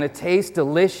 that's going to taste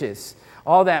delicious.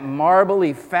 All that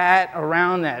marbly fat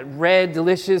around that red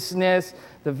deliciousness.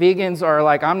 The vegans are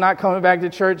like, I'm not coming back to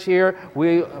church here.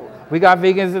 We got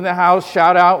vegans in the house,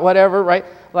 shout out, whatever, right?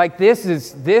 Like this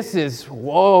is,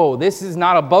 whoa, this is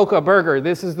not a Boca burger.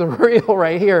 This is the real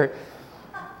right here.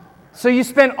 So you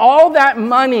spend all that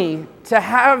money to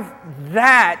have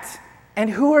that, and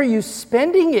who are you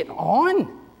spending it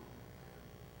on?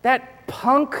 That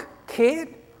punk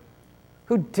kid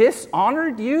who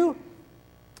dishonored you?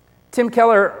 Tim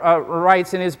Keller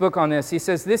writes in his book on this, he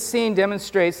says, this scene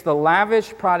demonstrates the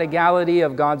lavish prodigality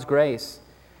of God's grace.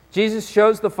 Jesus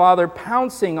shows the Father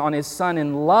pouncing on his Son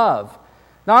in love,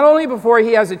 not only before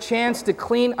he has a chance to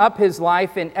clean up his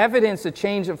life and evidence a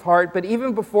change of heart, but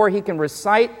even before he can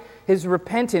recite his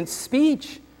repentant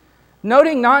speech.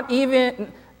 Noting not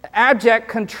even abject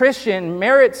contrition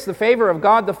merits the favor of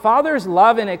God, the Father's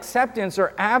love and acceptance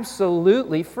are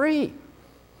absolutely free.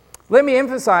 Let me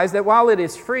emphasize that while it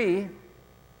is free,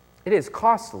 it is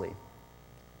costly.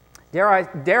 Dare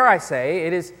I say,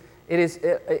 it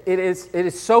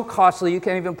is so costly you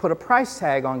can't even put a price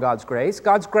tag on God's grace.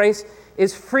 God's grace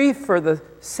is free for the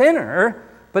sinner,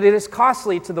 but it is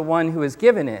costly to the one who has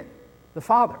given it, the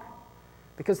Father.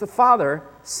 Because the Father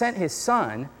sent his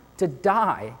Son to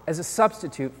die as a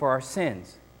substitute for our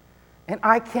sins. And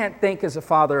I can't think as a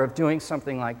father of doing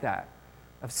something like that,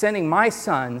 of sending my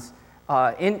sons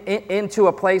into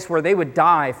a place where they would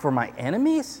die for my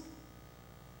enemies.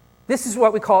 This is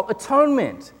what we call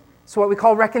atonement. It's what we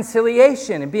call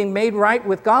reconciliation and being made right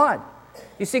with God.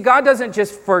 You see, God doesn't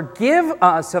just forgive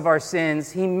us of our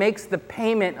sins, He makes the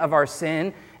payment of our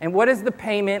sin. And what is the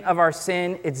payment of our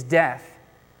sin? It's death.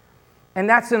 And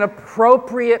that's an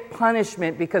appropriate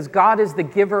punishment because God is the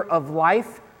giver of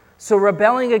life. So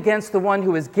rebelling against the one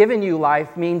who has given you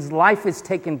life means life is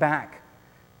taken back.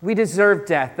 We deserve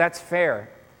death. That's fair.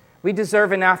 We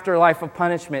deserve an afterlife of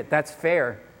punishment. That's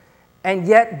fair. And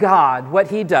yet God, what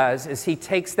He does is He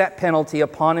takes that penalty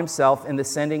upon Himself in the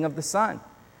sending of the Son.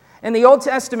 In the Old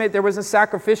Testament, there was a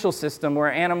sacrificial system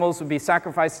where animals would be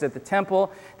sacrificed at the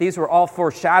temple. These were all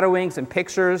foreshadowings and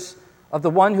pictures of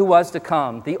the one who was to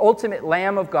come, the ultimate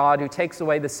Lamb of God who takes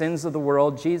away the sins of the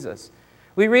world, Jesus.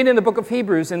 We read in the book of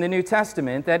Hebrews in the New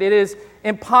Testament that it is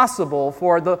impossible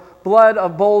for the blood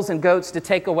of bulls and goats to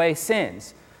take away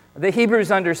sins. The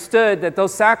Hebrews understood that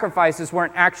those sacrifices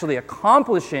weren't actually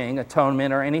accomplishing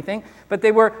atonement or anything, but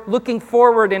they were looking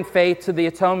forward in faith to the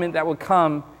atonement that would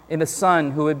come in the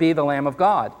Son who would be the Lamb of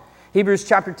God. Hebrews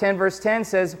chapter 10 verse 10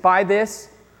 says, "By this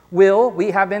will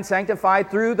we have been sanctified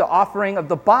through the offering of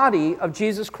the body of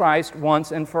Jesus Christ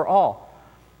once and for all."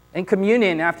 In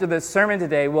communion, after the sermon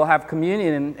today, we'll have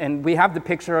communion, and we have the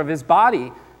picture of His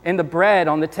body in the bread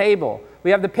on the table.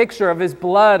 We have the picture of His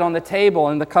blood on the table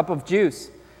in the cup of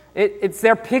juice. It's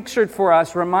there pictured for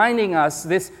us, reminding us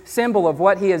this symbol of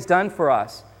what He has done for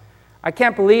us. I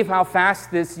can't believe how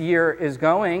fast this year is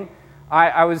going.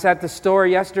 I was at the store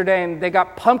yesterday and they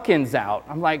got pumpkins out.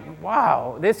 I'm like,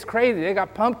 wow, this is crazy. They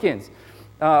got pumpkins.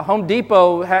 Home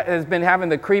Depot has been having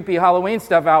the creepy Halloween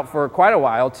stuff out for quite a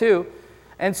while too.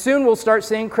 And soon we'll start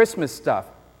seeing Christmas stuff.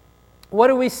 What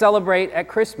do we celebrate at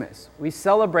Christmas? We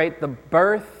celebrate the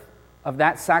birth of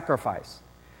that sacrifice.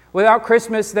 Without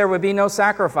Christmas, there would be no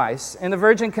sacrifice. In the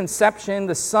virgin conception,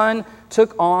 the Son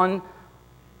took on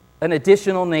an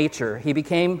additional nature. He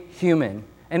became human,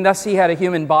 and thus He had a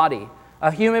human body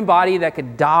that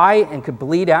could die and could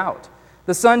bleed out.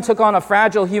 The Son took on a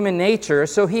fragile human nature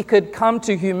so He could come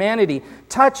to humanity,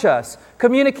 touch us,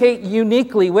 communicate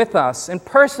uniquely with us, and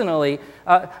personally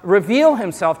reveal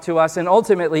Himself to us and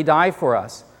ultimately die for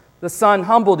us. The Son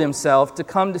humbled Himself to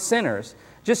come to sinners,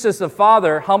 just as the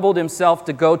Father humbled Himself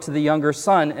to go to the younger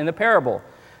son in the parable.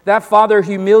 That Father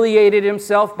humiliated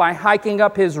Himself by hiking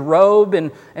up His robe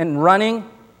and running,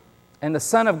 and the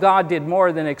Son of God did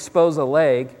more than expose a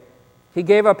leg. He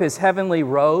gave up His heavenly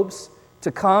robes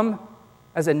to come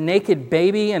as a naked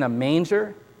baby in a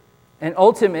manger, and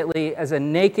ultimately as a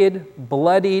naked,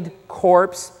 bloodied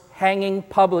corpse hanging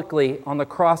publicly on the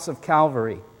cross of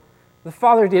Calvary. The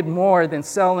Father did more than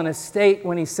sell an estate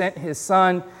when He sent His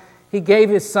Son. He gave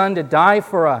His Son to die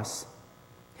for us.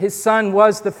 His Son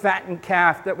was the fattened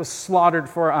calf that was slaughtered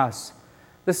for us.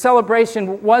 The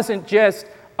celebration wasn't just,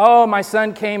 oh, my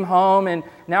son came home and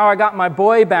now I got my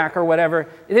boy back or whatever.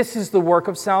 This is the work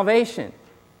of salvation.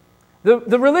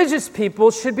 The religious people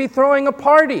should be throwing a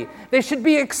party. They should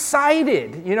be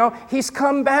excited. You know, He's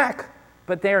come back.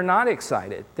 But they are not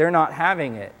excited. They're not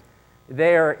having it.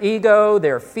 Their ego,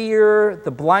 their fear,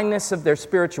 the blindness of their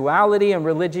spirituality and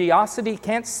religiosity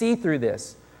can't see through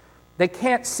this. They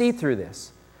can't see through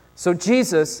this. So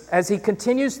Jesus, as He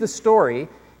continues the story,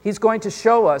 He's going to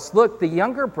show us, look, the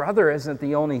younger brother isn't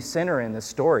the only sinner in the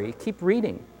story. Keep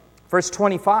reading. Verse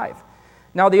 25.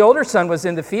 Now the older son was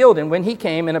in the field, and when he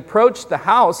came and approached the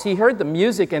house, he heard the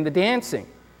music and the dancing.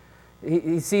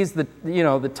 He sees the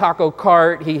taco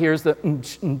cart. He hears the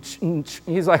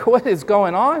he's like, what is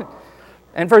going on?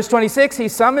 And verse 26, he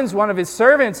summons one of his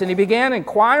servants, and he began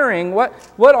inquiring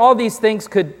what all these things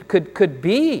could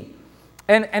be.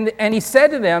 And he said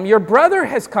to them, your brother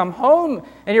has come home,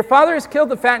 and your father has killed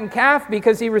the fattened calf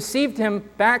because he received him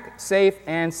back safe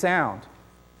and sound.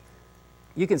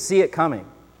 You can see it coming.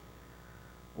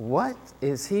 What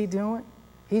is he doing?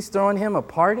 He's throwing him a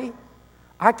party?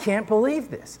 I can't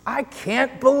believe this. I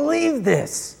can't believe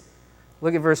this.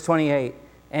 Look at verse 28.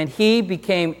 And he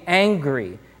became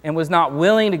angry and was not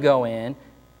willing to go in.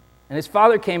 And his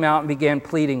father came out and began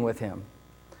pleading with him.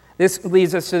 This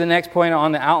leads us to the next point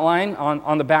on the outline.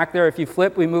 On the back there, if you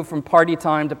flip, we move from party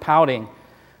time to pouting.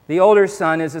 The older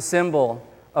son is a symbol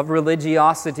of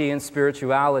religiosity and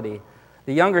spirituality.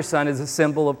 The younger son is a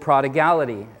symbol of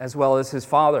prodigality, as well as his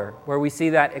father, where we see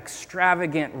that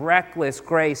extravagant, reckless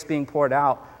grace being poured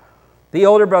out. The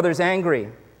older brother's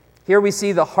angry. Here we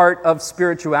see the heart of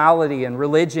spirituality and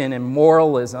religion and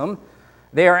moralism.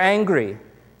 They are angry.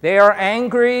 They are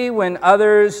angry when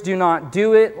others do not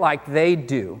do it like they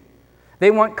do. They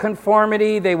want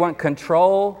conformity. They want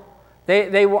control.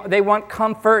 They want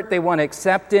comfort. They want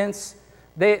acceptance.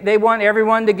 They want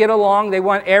everyone to get along. They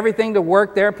want everything to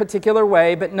work their particular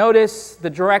way. But notice the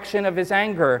direction of his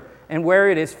anger and where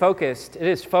it is focused. It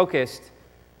is focused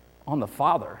on the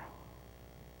Father.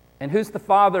 And who's the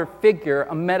Father figure?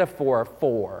 A metaphor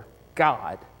for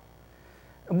God.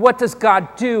 What does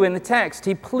God do in the text?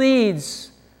 He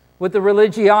pleads with the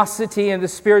religiosity and the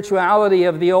spirituality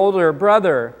of the older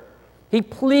brother. He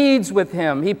pleads with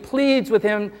him. He pleads with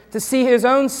him to see his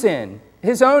own sin,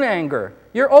 his own anger.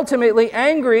 You're ultimately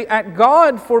angry at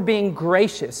God for being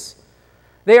gracious.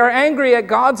 They are angry at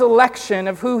God's election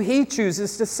of who He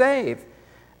chooses to save.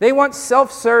 They want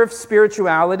self-serve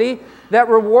spirituality that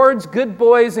rewards good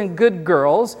boys and good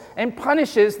girls and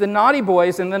punishes the naughty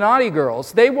boys and the naughty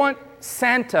girls. They want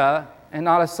Santa and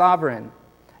not a sovereign.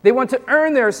 They want to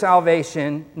earn their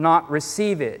salvation, not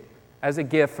receive it as a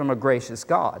gift from a gracious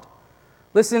God.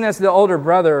 Listen as the older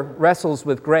brother wrestles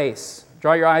with grace.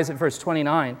 Draw your eyes at verse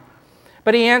 29.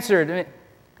 But he answered,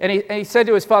 and he said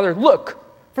to his father, "Look,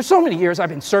 for so many years I've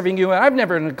been serving you, and I've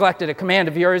never neglected a command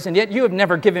of yours, and yet you have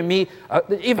never given me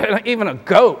even a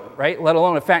goat, right, let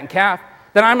alone a fattened calf,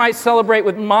 that I might celebrate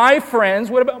with my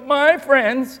friends." What about my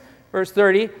friends? Verse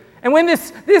 30. "And when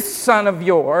this son of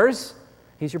yours,"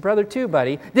 he's your brother too,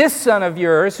 buddy, "this son of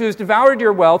yours who has devoured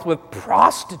your wealth with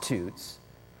prostitutes,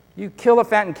 you kill a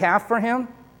fattened calf for him?"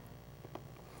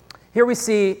 Here we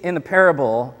see in the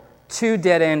parable two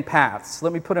dead-end paths.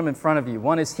 Let me put them in front of you.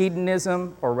 One is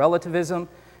hedonism or relativism,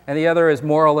 and the other is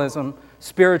moralism,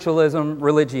 spiritualism,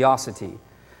 religiosity.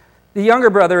 The younger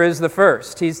brother is the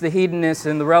first. He's the hedonist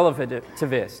and the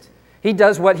relativist. He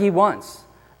does what he wants.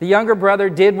 The younger brother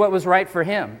did what was right for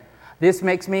him. This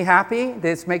makes me happy.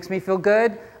 This makes me feel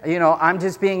good. I'm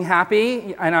just being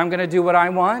happy, and I'm going to do what I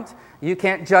want. You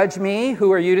can't judge me.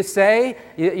 Who are you to say?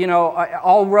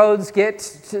 All roads get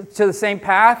to the same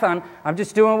path. I'm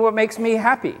just doing what makes me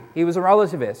happy. He was a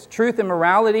relativist. Truth and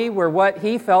morality were what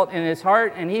he felt in his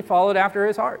heart, and he followed after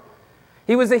his heart.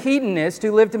 He was a hedonist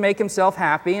who lived to make himself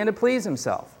happy and to please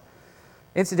himself.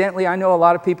 Incidentally, I know a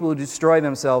lot of people who destroy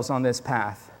themselves on this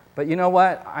path. But you know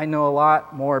what? I know a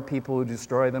lot more people who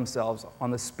destroy themselves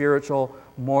on the spiritual,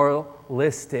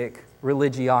 moralistic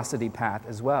religiosity path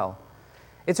as well.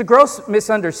 It's a gross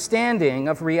misunderstanding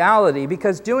of reality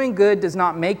because doing good does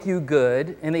not make you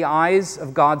good in the eyes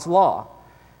of God's law,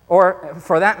 or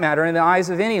for that matter, in the eyes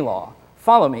of any law.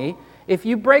 Follow me. If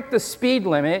you break the speed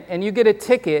limit and you get a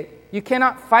ticket, you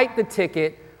cannot fight the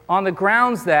ticket on the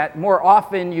grounds that more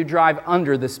often you drive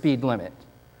under the speed limit.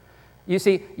 You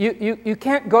see, you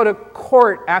can't go to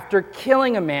court after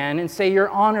killing a man and say, "Your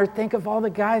Honor, think of all the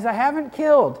guys I haven't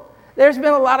killed. There's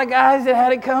been a lot of guys that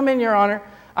had it coming, Your Honor.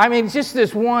 I mean, just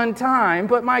this one time,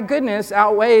 but my goodness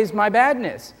outweighs my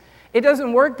badness." It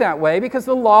doesn't work that way because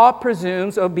the law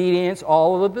presumes obedience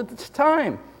all of the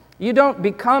time. You don't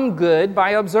become good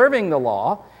by observing the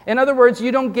law. In other words,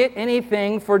 you don't get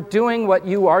anything for doing what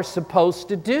you are supposed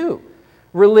to do.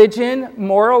 Religion,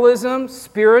 moralism,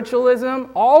 spiritualism,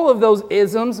 all of those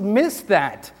isms miss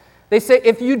that. They say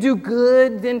if you do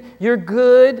good, then you're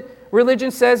good. Religion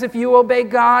says if you obey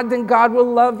God, then God will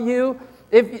love you.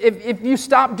 If you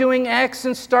stop doing X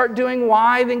and start doing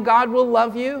Y, then God will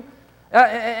love you.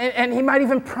 And He might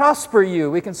even prosper you.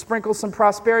 We can sprinkle some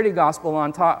prosperity gospel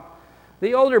on top.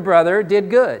 The older brother did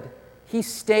good. He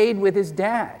stayed with his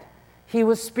dad. He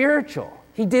was spiritual.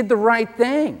 He did the right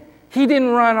thing. He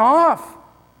didn't run off.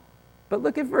 But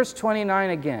look at verse 29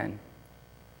 again.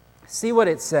 See what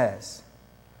it says.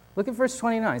 Look at verse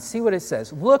 29. See what it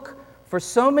says. "Look, for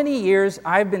so many years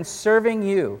I've been serving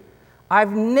you.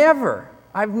 I've never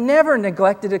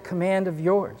neglected a command of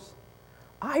yours.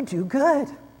 I do good.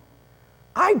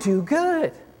 I do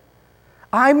good.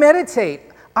 I meditate.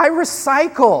 I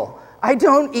recycle. I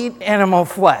don't eat animal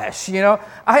flesh.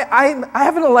 I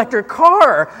have an electric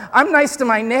car. I'm nice to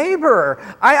my neighbor.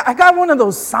 I got one of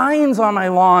those signs on my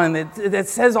lawn that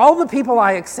says all the people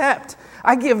I accept.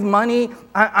 I give money.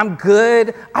 I'm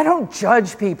good. I don't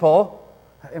judge people,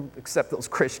 except those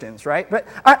Christians, right? But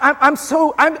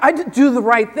I do the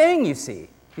right thing, you see.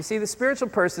 You see, the spiritual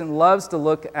person loves to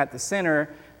look at the sinner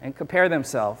and compare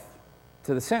themselves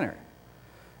to the sinner.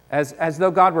 As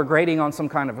though God were grading on some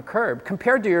kind of a curve.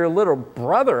 Compared to your little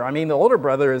brother, I mean, the older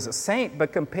brother is a saint,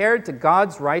 but compared to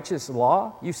God's righteous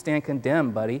law, you stand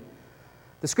condemned, buddy.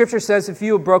 The scripture says if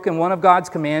you have broken one of God's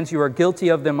commands, you are guilty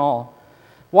of them all.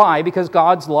 Why? Because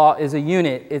God's law is a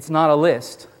unit, it's not a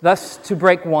list. Thus, to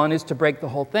break one is to break the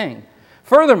whole thing.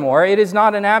 Furthermore, it is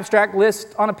not an abstract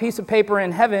list on a piece of paper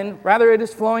in heaven, rather it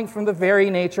is flowing from the very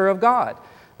nature of God.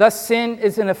 Thus, sin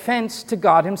is an offense to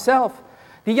God Himself.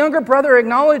 The younger brother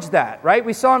acknowledged that, right?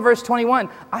 We saw in verse 21,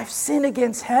 I've sinned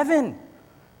against heaven.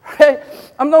 Right?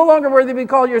 I'm no longer worthy to be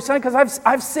called your son because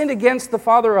I've sinned against the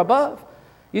Father above.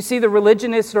 You see, the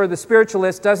religionist or the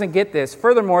spiritualist doesn't get this.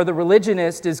 Furthermore, the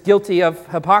religionist is guilty of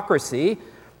hypocrisy.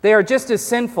 They are just as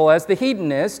sinful as the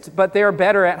hedonist, but they are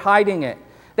better at hiding it.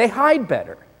 They hide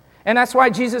better. And that's why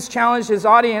Jesus challenged his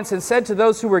audience and said to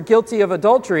those who were guilty of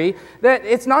adultery that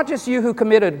it's not just you who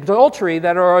commit adultery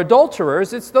that are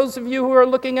adulterers, it's those of you who are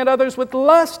looking at others with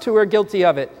lust who are guilty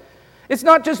of it. It's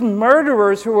not just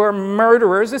murderers who are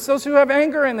murderers, it's those who have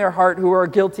anger in their heart who are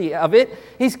guilty of it.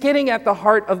 He's getting at the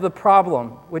heart of the problem,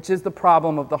 which is the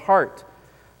problem of the heart.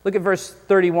 Look at verse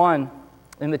 31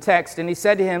 in the text. And he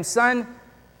said to him, "Son,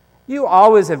 you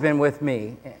always have been with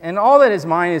me, and all that is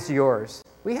mine is yours.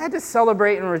 We had to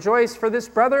celebrate and rejoice, for this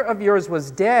brother of yours was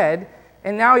dead,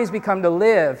 and now he's become to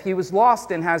live. He was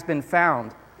lost and has been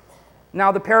found."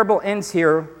 Now the parable ends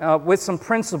here with some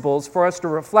principles for us to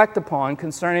reflect upon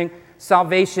concerning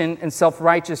salvation and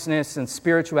self-righteousness and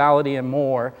spirituality and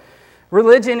more.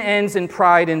 Religion ends in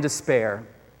pride and despair.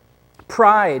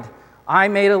 Pride, I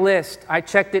made a list, I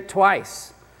checked it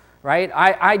twice, right?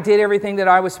 I did everything that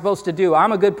I was supposed to do.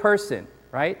 I'm a good person,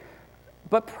 right?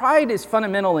 But pride is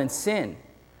fundamental in sin.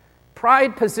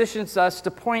 Pride positions us to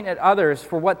point at others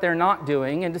for what they're not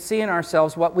doing and to see in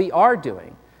ourselves what we are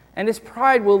doing. And this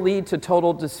pride will lead to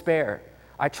total despair.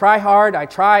 I try hard, I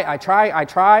try,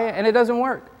 and it doesn't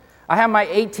work. I have my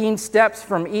 18 steps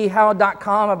from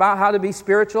ehow.com about how to be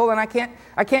spiritual, and I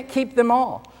can't keep them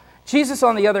all. Jesus,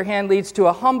 on the other hand, leads to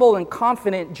a humble and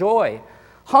confident joy.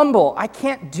 Humble, I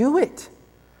can't do it.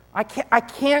 I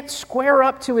can't square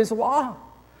up to his law.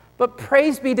 But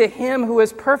praise be to him who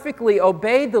has perfectly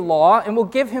obeyed the law and will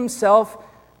give himself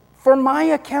for my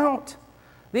account.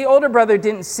 The older brother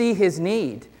didn't see his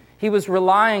need. He was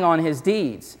relying on his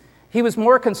deeds. He was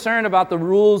more concerned about the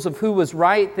rules of who was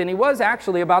right than he was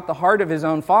actually about the heart of his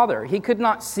own father. He could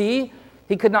not see,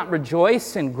 he could not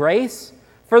rejoice in grace.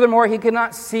 Furthermore, he could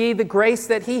not see the grace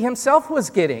that he himself was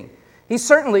getting. He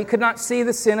certainly could not see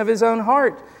the sin of his own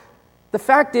heart. The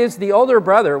fact is, the older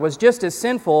brother was just as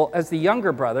sinful as the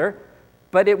younger brother,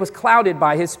 but it was clouded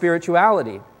by his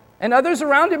spirituality. And others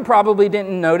around him probably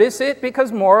didn't notice it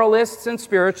because moralists and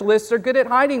spiritualists are good at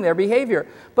hiding their behavior.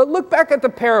 But look back at the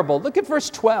parable. Look at verse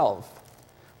 12.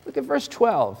 Look at verse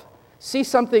 12. See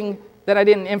something that I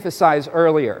didn't emphasize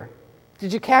earlier.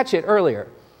 Did you catch it earlier?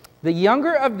 The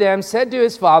younger of them said to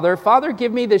his father, "Father,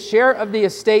 give me the share of the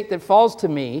estate that falls to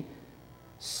me."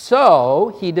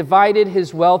 So he divided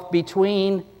his wealth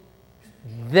between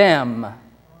them.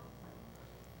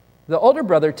 The older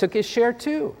brother took his share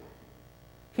too.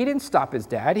 He didn't stop his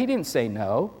dad. He didn't say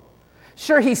no.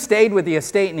 Sure, he stayed with the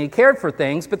estate and he cared for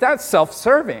things, but that's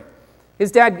self-serving.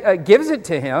 His dad gives it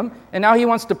to him, and now he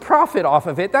wants to profit off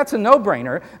of it. That's a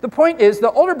no-brainer. The point is,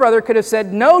 the older brother could have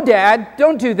said, "No, Dad,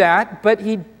 don't do that," but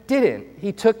he didn't.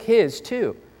 He took his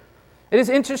too. It is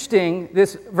interesting,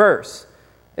 this verse.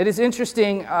 It is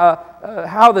interesting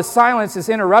how the silence is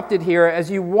interrupted here as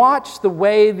you watch the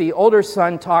way the older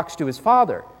son talks to his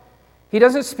father. He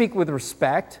doesn't speak with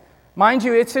respect. Mind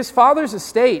you, it's his father's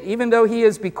estate, even though he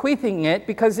is bequeathing it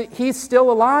because he's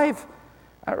still alive.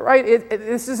 Right?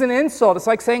 This is an insult. It's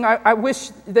like saying, I wish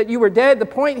that you were dead. The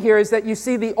point here is that you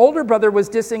see the older brother was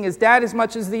dissing his dad as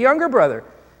much as the younger brother.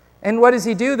 And what does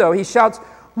he do, though? He shouts,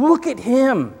 "Look at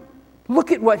him.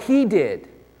 Look at what he did."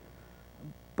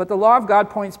 But the law of God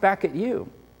points back at you.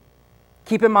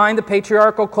 Keep in mind the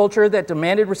patriarchal culture that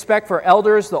demanded respect for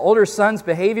elders. The older son's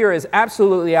behavior is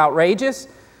absolutely outrageous.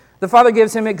 The father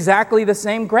gives him exactly the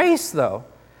same grace, though.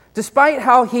 Despite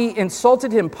how he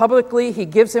insulted him publicly, he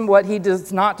gives him what he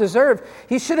does not deserve.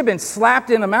 He should have been slapped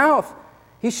in the mouth.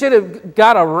 He should have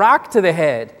got a rock to the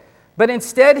head. But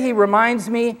instead, he reminds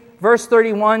me, verse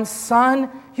 31, "Son,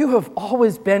 you have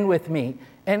always been with me,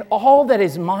 and all that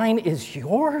is mine is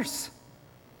yours."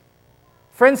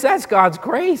 Friends, that's God's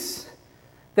grace.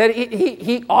 That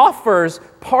he offers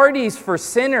parties for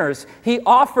sinners. He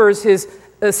offers his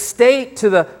estate to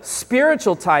the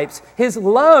spiritual types. His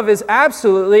love is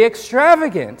absolutely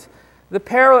extravagant. The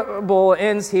parable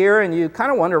ends here, and you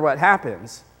kind of wonder what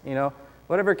happens. You know,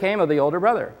 whatever came of the older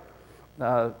brother.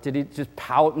 Did he just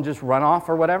pout and just run off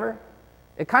or whatever?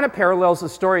 It kind of parallels the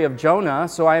story of Jonah,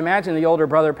 so I imagine the older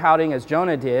brother pouting as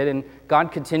Jonah did, and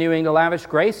God continuing to lavish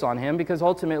grace on him, because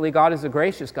ultimately God is a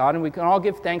gracious God, and we can all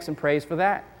give thanks and praise for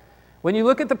that. When you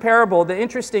look at the parable, the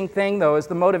interesting thing, though, is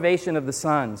the motivation of the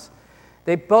sons.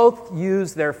 They both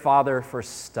use their father for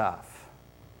stuff.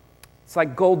 It's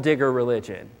like gold digger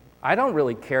religion. I don't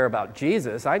really care about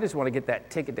Jesus. I just want to get that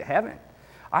ticket to heaven.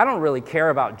 I don't really care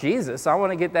about Jesus. I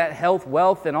want to get that health,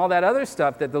 wealth, and all that other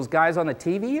stuff that those guys on the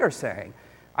TV are saying.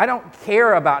 I don't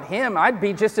care about him. I'd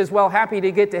be just as well happy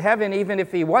to get to heaven even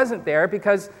if he wasn't there,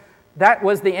 because that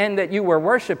was the end that you were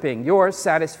worshiping, your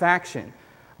satisfaction.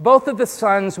 Both of the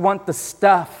sons want the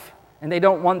stuff, and they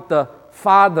don't want the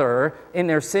father in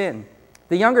their sin.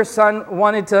 The younger son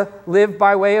wanted to live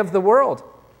by way of the world.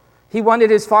 He wanted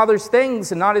his father's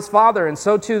things and not his father, and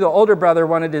so too the older brother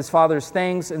wanted his father's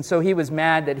things, and so he was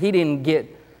mad that he didn't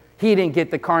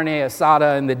get the carne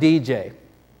asada and the DJ.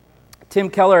 Tim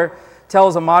Keller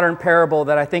tells a modern parable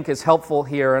that I think is helpful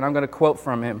here, and I'm going to quote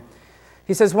from him.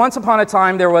 He says, "Once upon a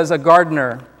time there was a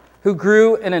gardener who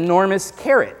grew an enormous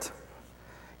carrot.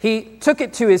 He took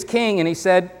it to his king and he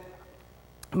said,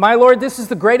 'My lord, this is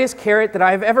the greatest carrot that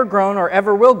I have ever grown or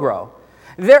ever will grow.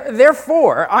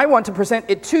 Therefore, I want to present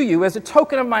it to you as a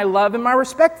token of my love and my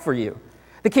respect for you.'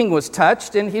 The king was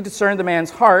touched, and he discerned the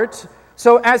man's heart.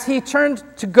 So as he turned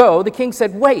to go, the king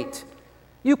said, 'Wait,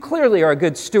 you clearly are a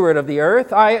good steward of the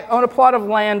earth. I own a plot of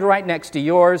land right next to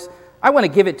yours. I want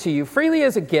to give it to you freely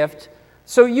as a gift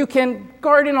so you can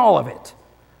garden all of it.'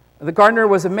 The gardener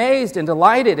was amazed and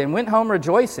delighted and went home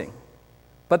rejoicing.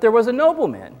 But there was a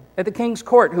nobleman at the king's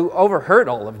court who overheard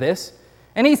all of this,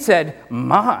 and he said,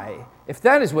 'My, if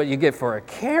that is what you get for a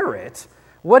carrot,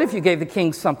 what if you gave the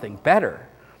king something better?'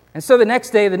 And so the next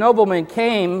day the nobleman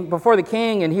came before the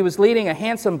king, and he was leading a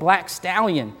handsome black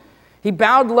stallion. He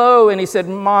bowed low and he said,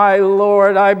 'My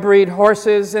lord, I breed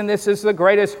horses, and this is the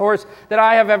greatest horse that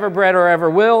I have ever bred or ever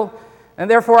will. And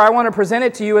therefore I want to present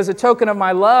it to you as a token of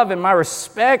my love and my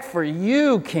respect for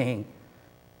you, king.'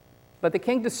 But the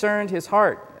king discerned his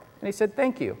heart, and he said,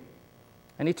 'Thank you.'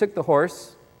 And he took the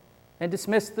horse and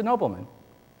dismissed the nobleman.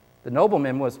 The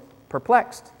nobleman was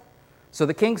perplexed. So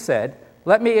the king said,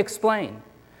 'Let me explain.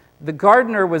 The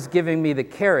gardener was giving me the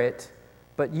carrot,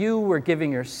 but you were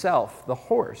giving yourself the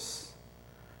horse.'"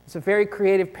 It's a very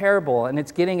creative parable, and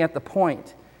it's getting at the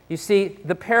point. You see,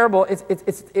 the parable,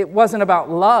 it wasn't about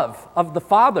love of the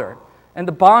Father and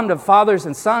the bond of fathers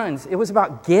and sons. It was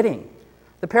about getting.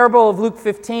 The parable of Luke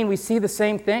 15, we see the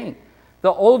same thing.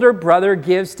 The older brother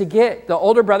gives to get. The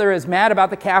older brother is mad about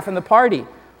the calf and the party.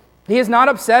 He is not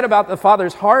upset about the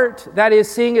father's heart, that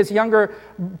is, seeing his younger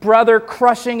brother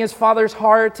crushing his father's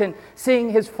heart and seeing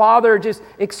his father just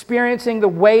experiencing the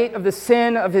weight of the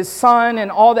sin of his son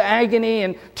and all the agony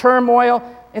and turmoil.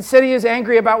 Instead, he is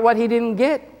angry about what he didn't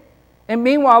get. And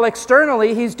meanwhile,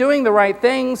 externally, he's doing the right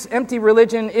things. Empty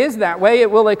religion is that way. It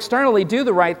will externally do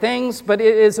the right things, but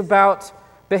it is about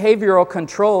behavioral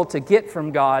control to get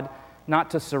from God,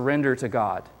 not to surrender to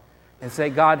God and say,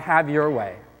 "God, have your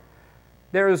way."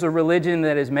 There is a religion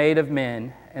that is made of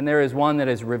men, and there is one that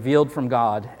is revealed from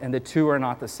God, and the two are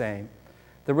not the same.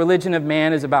 The religion of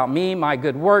man is about me, my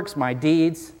good works, my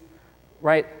deeds,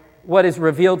 right? What is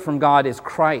revealed from God is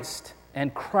Christ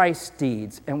and Christ's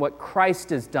deeds and what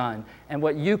Christ has done and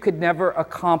what you could never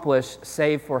accomplish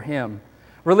save for Him.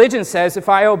 Religion says if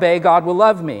I obey, God will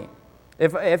love me.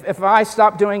 If I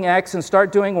stop doing X and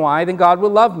start doing Y, then God will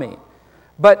love me.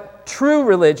 But true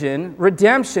religion,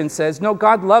 redemption, says, no,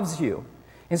 God loves you.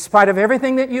 In spite of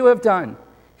everything that you have done,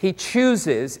 He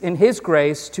chooses in His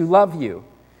grace to love you.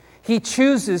 He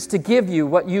chooses to give you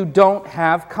what you don't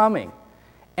have coming.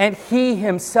 And He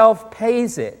Himself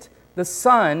pays it. The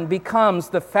Son becomes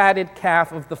the fatted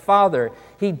calf of the Father.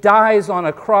 He dies on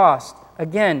a cross,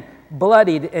 again,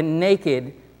 bloodied and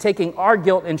naked, taking our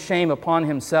guilt and shame upon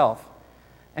Himself.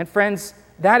 And friends,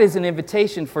 that is an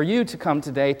invitation for you to come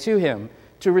today to Him,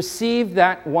 to receive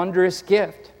that wondrous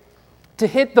gift, to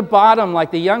hit the bottom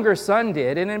like the younger son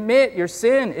did and admit your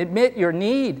sin, admit your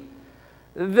need.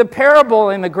 The parable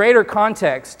in the greater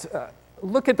context,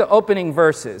 look at the opening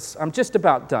verses. I'm just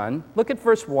about done. Look at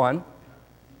verse 1.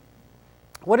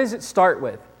 What does it start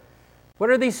with?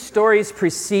 What are these stories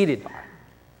preceded by?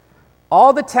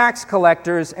 All the tax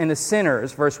collectors and the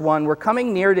sinners, verse 1, were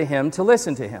coming near to Him to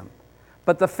listen to Him.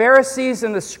 But the Pharisees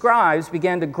and the scribes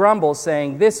began to grumble,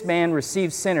 saying, "This man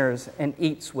receives sinners and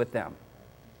eats with them."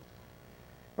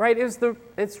 Right?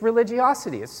 It's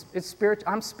religiosity. It's spirit.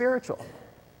 I'm spiritual.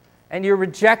 And you're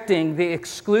rejecting the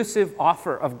exclusive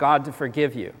offer of God to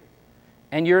forgive you.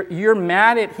 And you're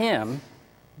mad at Him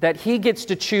that He gets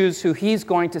to choose who He's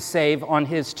going to save on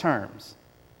His terms.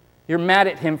 You're mad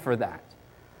at Him for that.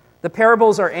 The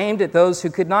parables are aimed at those who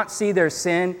could not see their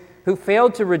sin, who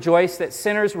failed to rejoice that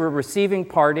sinners were receiving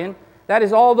pardon. That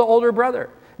is all the older brother.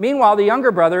 Meanwhile, the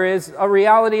younger brother is a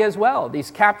reality as well.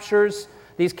 These characters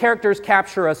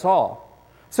capture us all.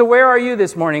 So where are you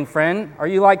this morning, friend? Are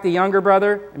you like the younger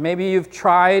brother? Maybe you've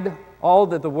tried all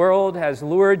that the world has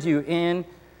lured you in,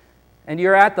 and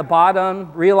you're at the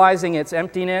bottom, realizing its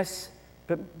emptiness,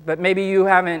 but maybe you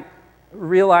haven't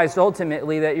realized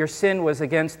ultimately that your sin was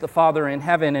against the Father in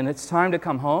heaven, and it's time to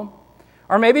come home.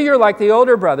 Or maybe you're like the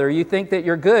older brother. You think that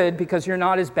you're good because you're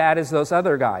not as bad as those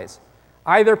other guys.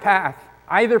 Either path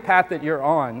that you're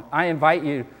on, I invite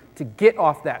you to get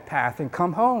off that path and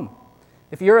come home.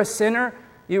 If you're a sinner,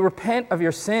 you repent of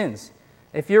your sins.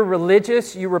 If you're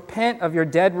religious, you repent of your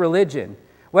dead religion.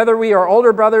 Whether we are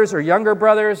older brothers or younger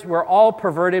brothers, we're all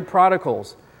perverted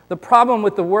prodigals. The problem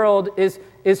with the world is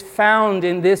found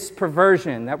in this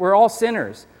perversion, that we're all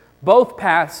sinners. Both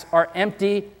paths are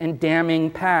empty and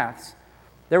damning paths.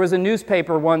 There was a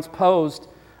newspaper once posed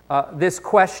this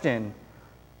question.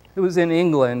 It was in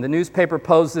England. The newspaper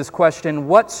posed this question,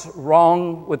 "What's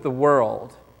wrong with the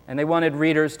world?" And they wanted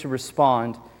readers to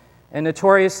respond. And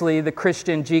notoriously, the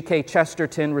Christian G.K.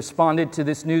 Chesterton responded to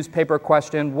this newspaper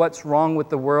question, "What's wrong with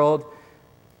the world?"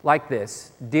 like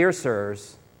this: "Dear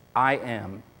sirs, I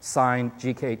am." Signed,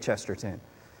 G.K. Chesterton.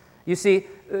 You see,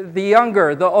 the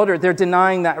younger, the older, they're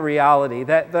denying that reality.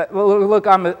 That look,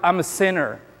 I'm a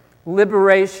sinner.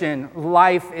 Liberation,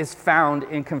 life is found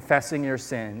in confessing your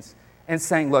sins and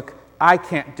saying, "Look, I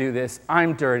can't do this.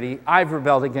 I'm dirty. I've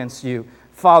rebelled against you.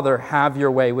 Father, have your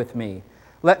way with me."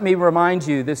 Let me remind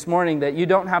you this morning that you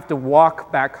don't have to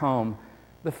walk back home.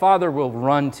 The Father will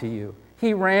run to you.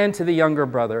 He ran to the younger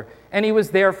brother, and he was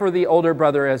there for the older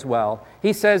brother as well.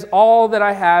 He says, "All that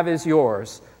I have is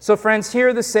yours." So friends,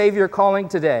 hear the Savior calling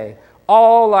today.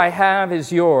 All I have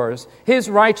is yours. His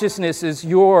righteousness is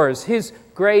yours. His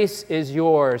grace is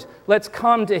yours. Let's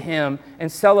come to him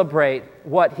and celebrate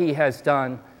what he has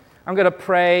done. I'm going to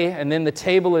pray, and then the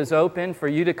table is open for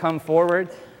you to come forward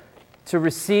to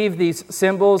receive these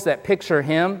symbols that picture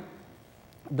him.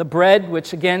 The bread,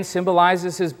 which again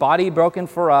symbolizes his body broken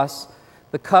for us.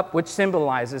 The cup, which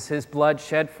symbolizes his blood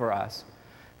shed for us.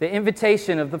 The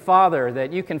invitation of the Father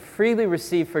that you can freely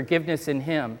receive forgiveness in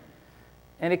him.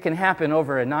 And it can happen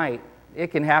over a night.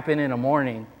 It can happen in a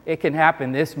morning. It can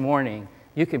happen this morning.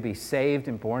 You can be saved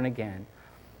and born again.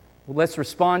 Well, let's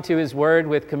respond to his word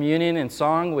with communion and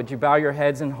song. Would you bow your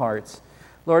heads and hearts?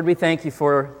 Lord, we thank you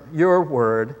for your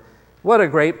word. What a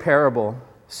great parable,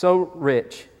 so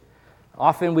rich.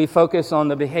 Often we focus on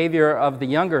the behavior of the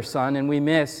younger son and we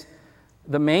miss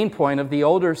the main point of the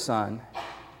older son.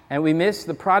 And we miss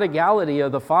the prodigality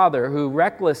of the father who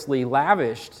recklessly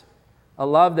lavished a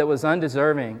love that was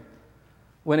undeserving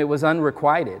when it was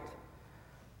unrequited.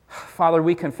 Father,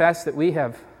 we confess that we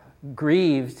have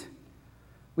grieved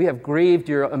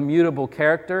your immutable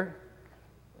character.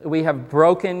 We have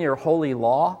broken your holy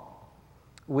law.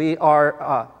 We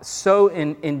are so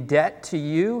in debt to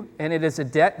you, and it is a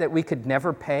debt that we could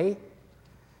never pay.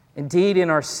 Indeed, in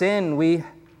our sin, we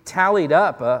tallied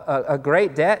up a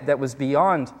great debt that was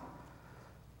beyond.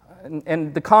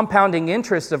 And the compounding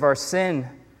interest of our sin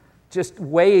just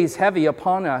weighs heavy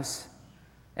upon us.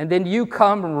 And then you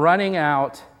come running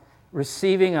out,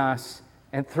 receiving us,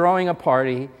 and throwing a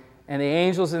party, and the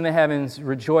angels in the heavens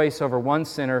rejoice over one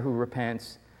sinner who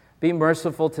repents. Be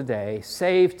merciful today,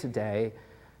 save today,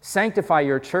 sanctify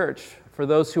your church for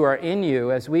those who are in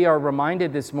you, as we are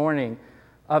reminded this morning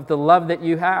of the love that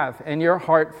you have and your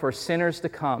heart for sinners to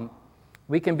come.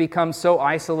 We can become so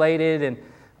isolated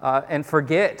and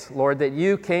forget, Lord, that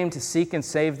you came to seek and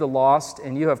save the lost,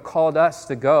 and you have called us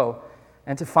to go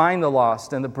and to find the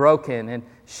lost and the broken and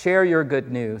share your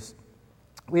good news.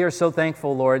 We are so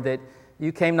thankful, Lord, that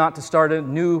you came not to start a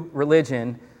new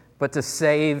religion, but to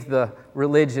save the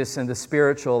religious and the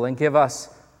spiritual and give us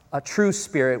a true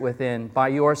spirit within by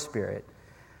your Spirit.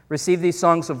 Receive these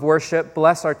songs of worship.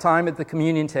 Bless our time at the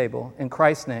communion table. In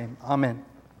Christ's name, amen.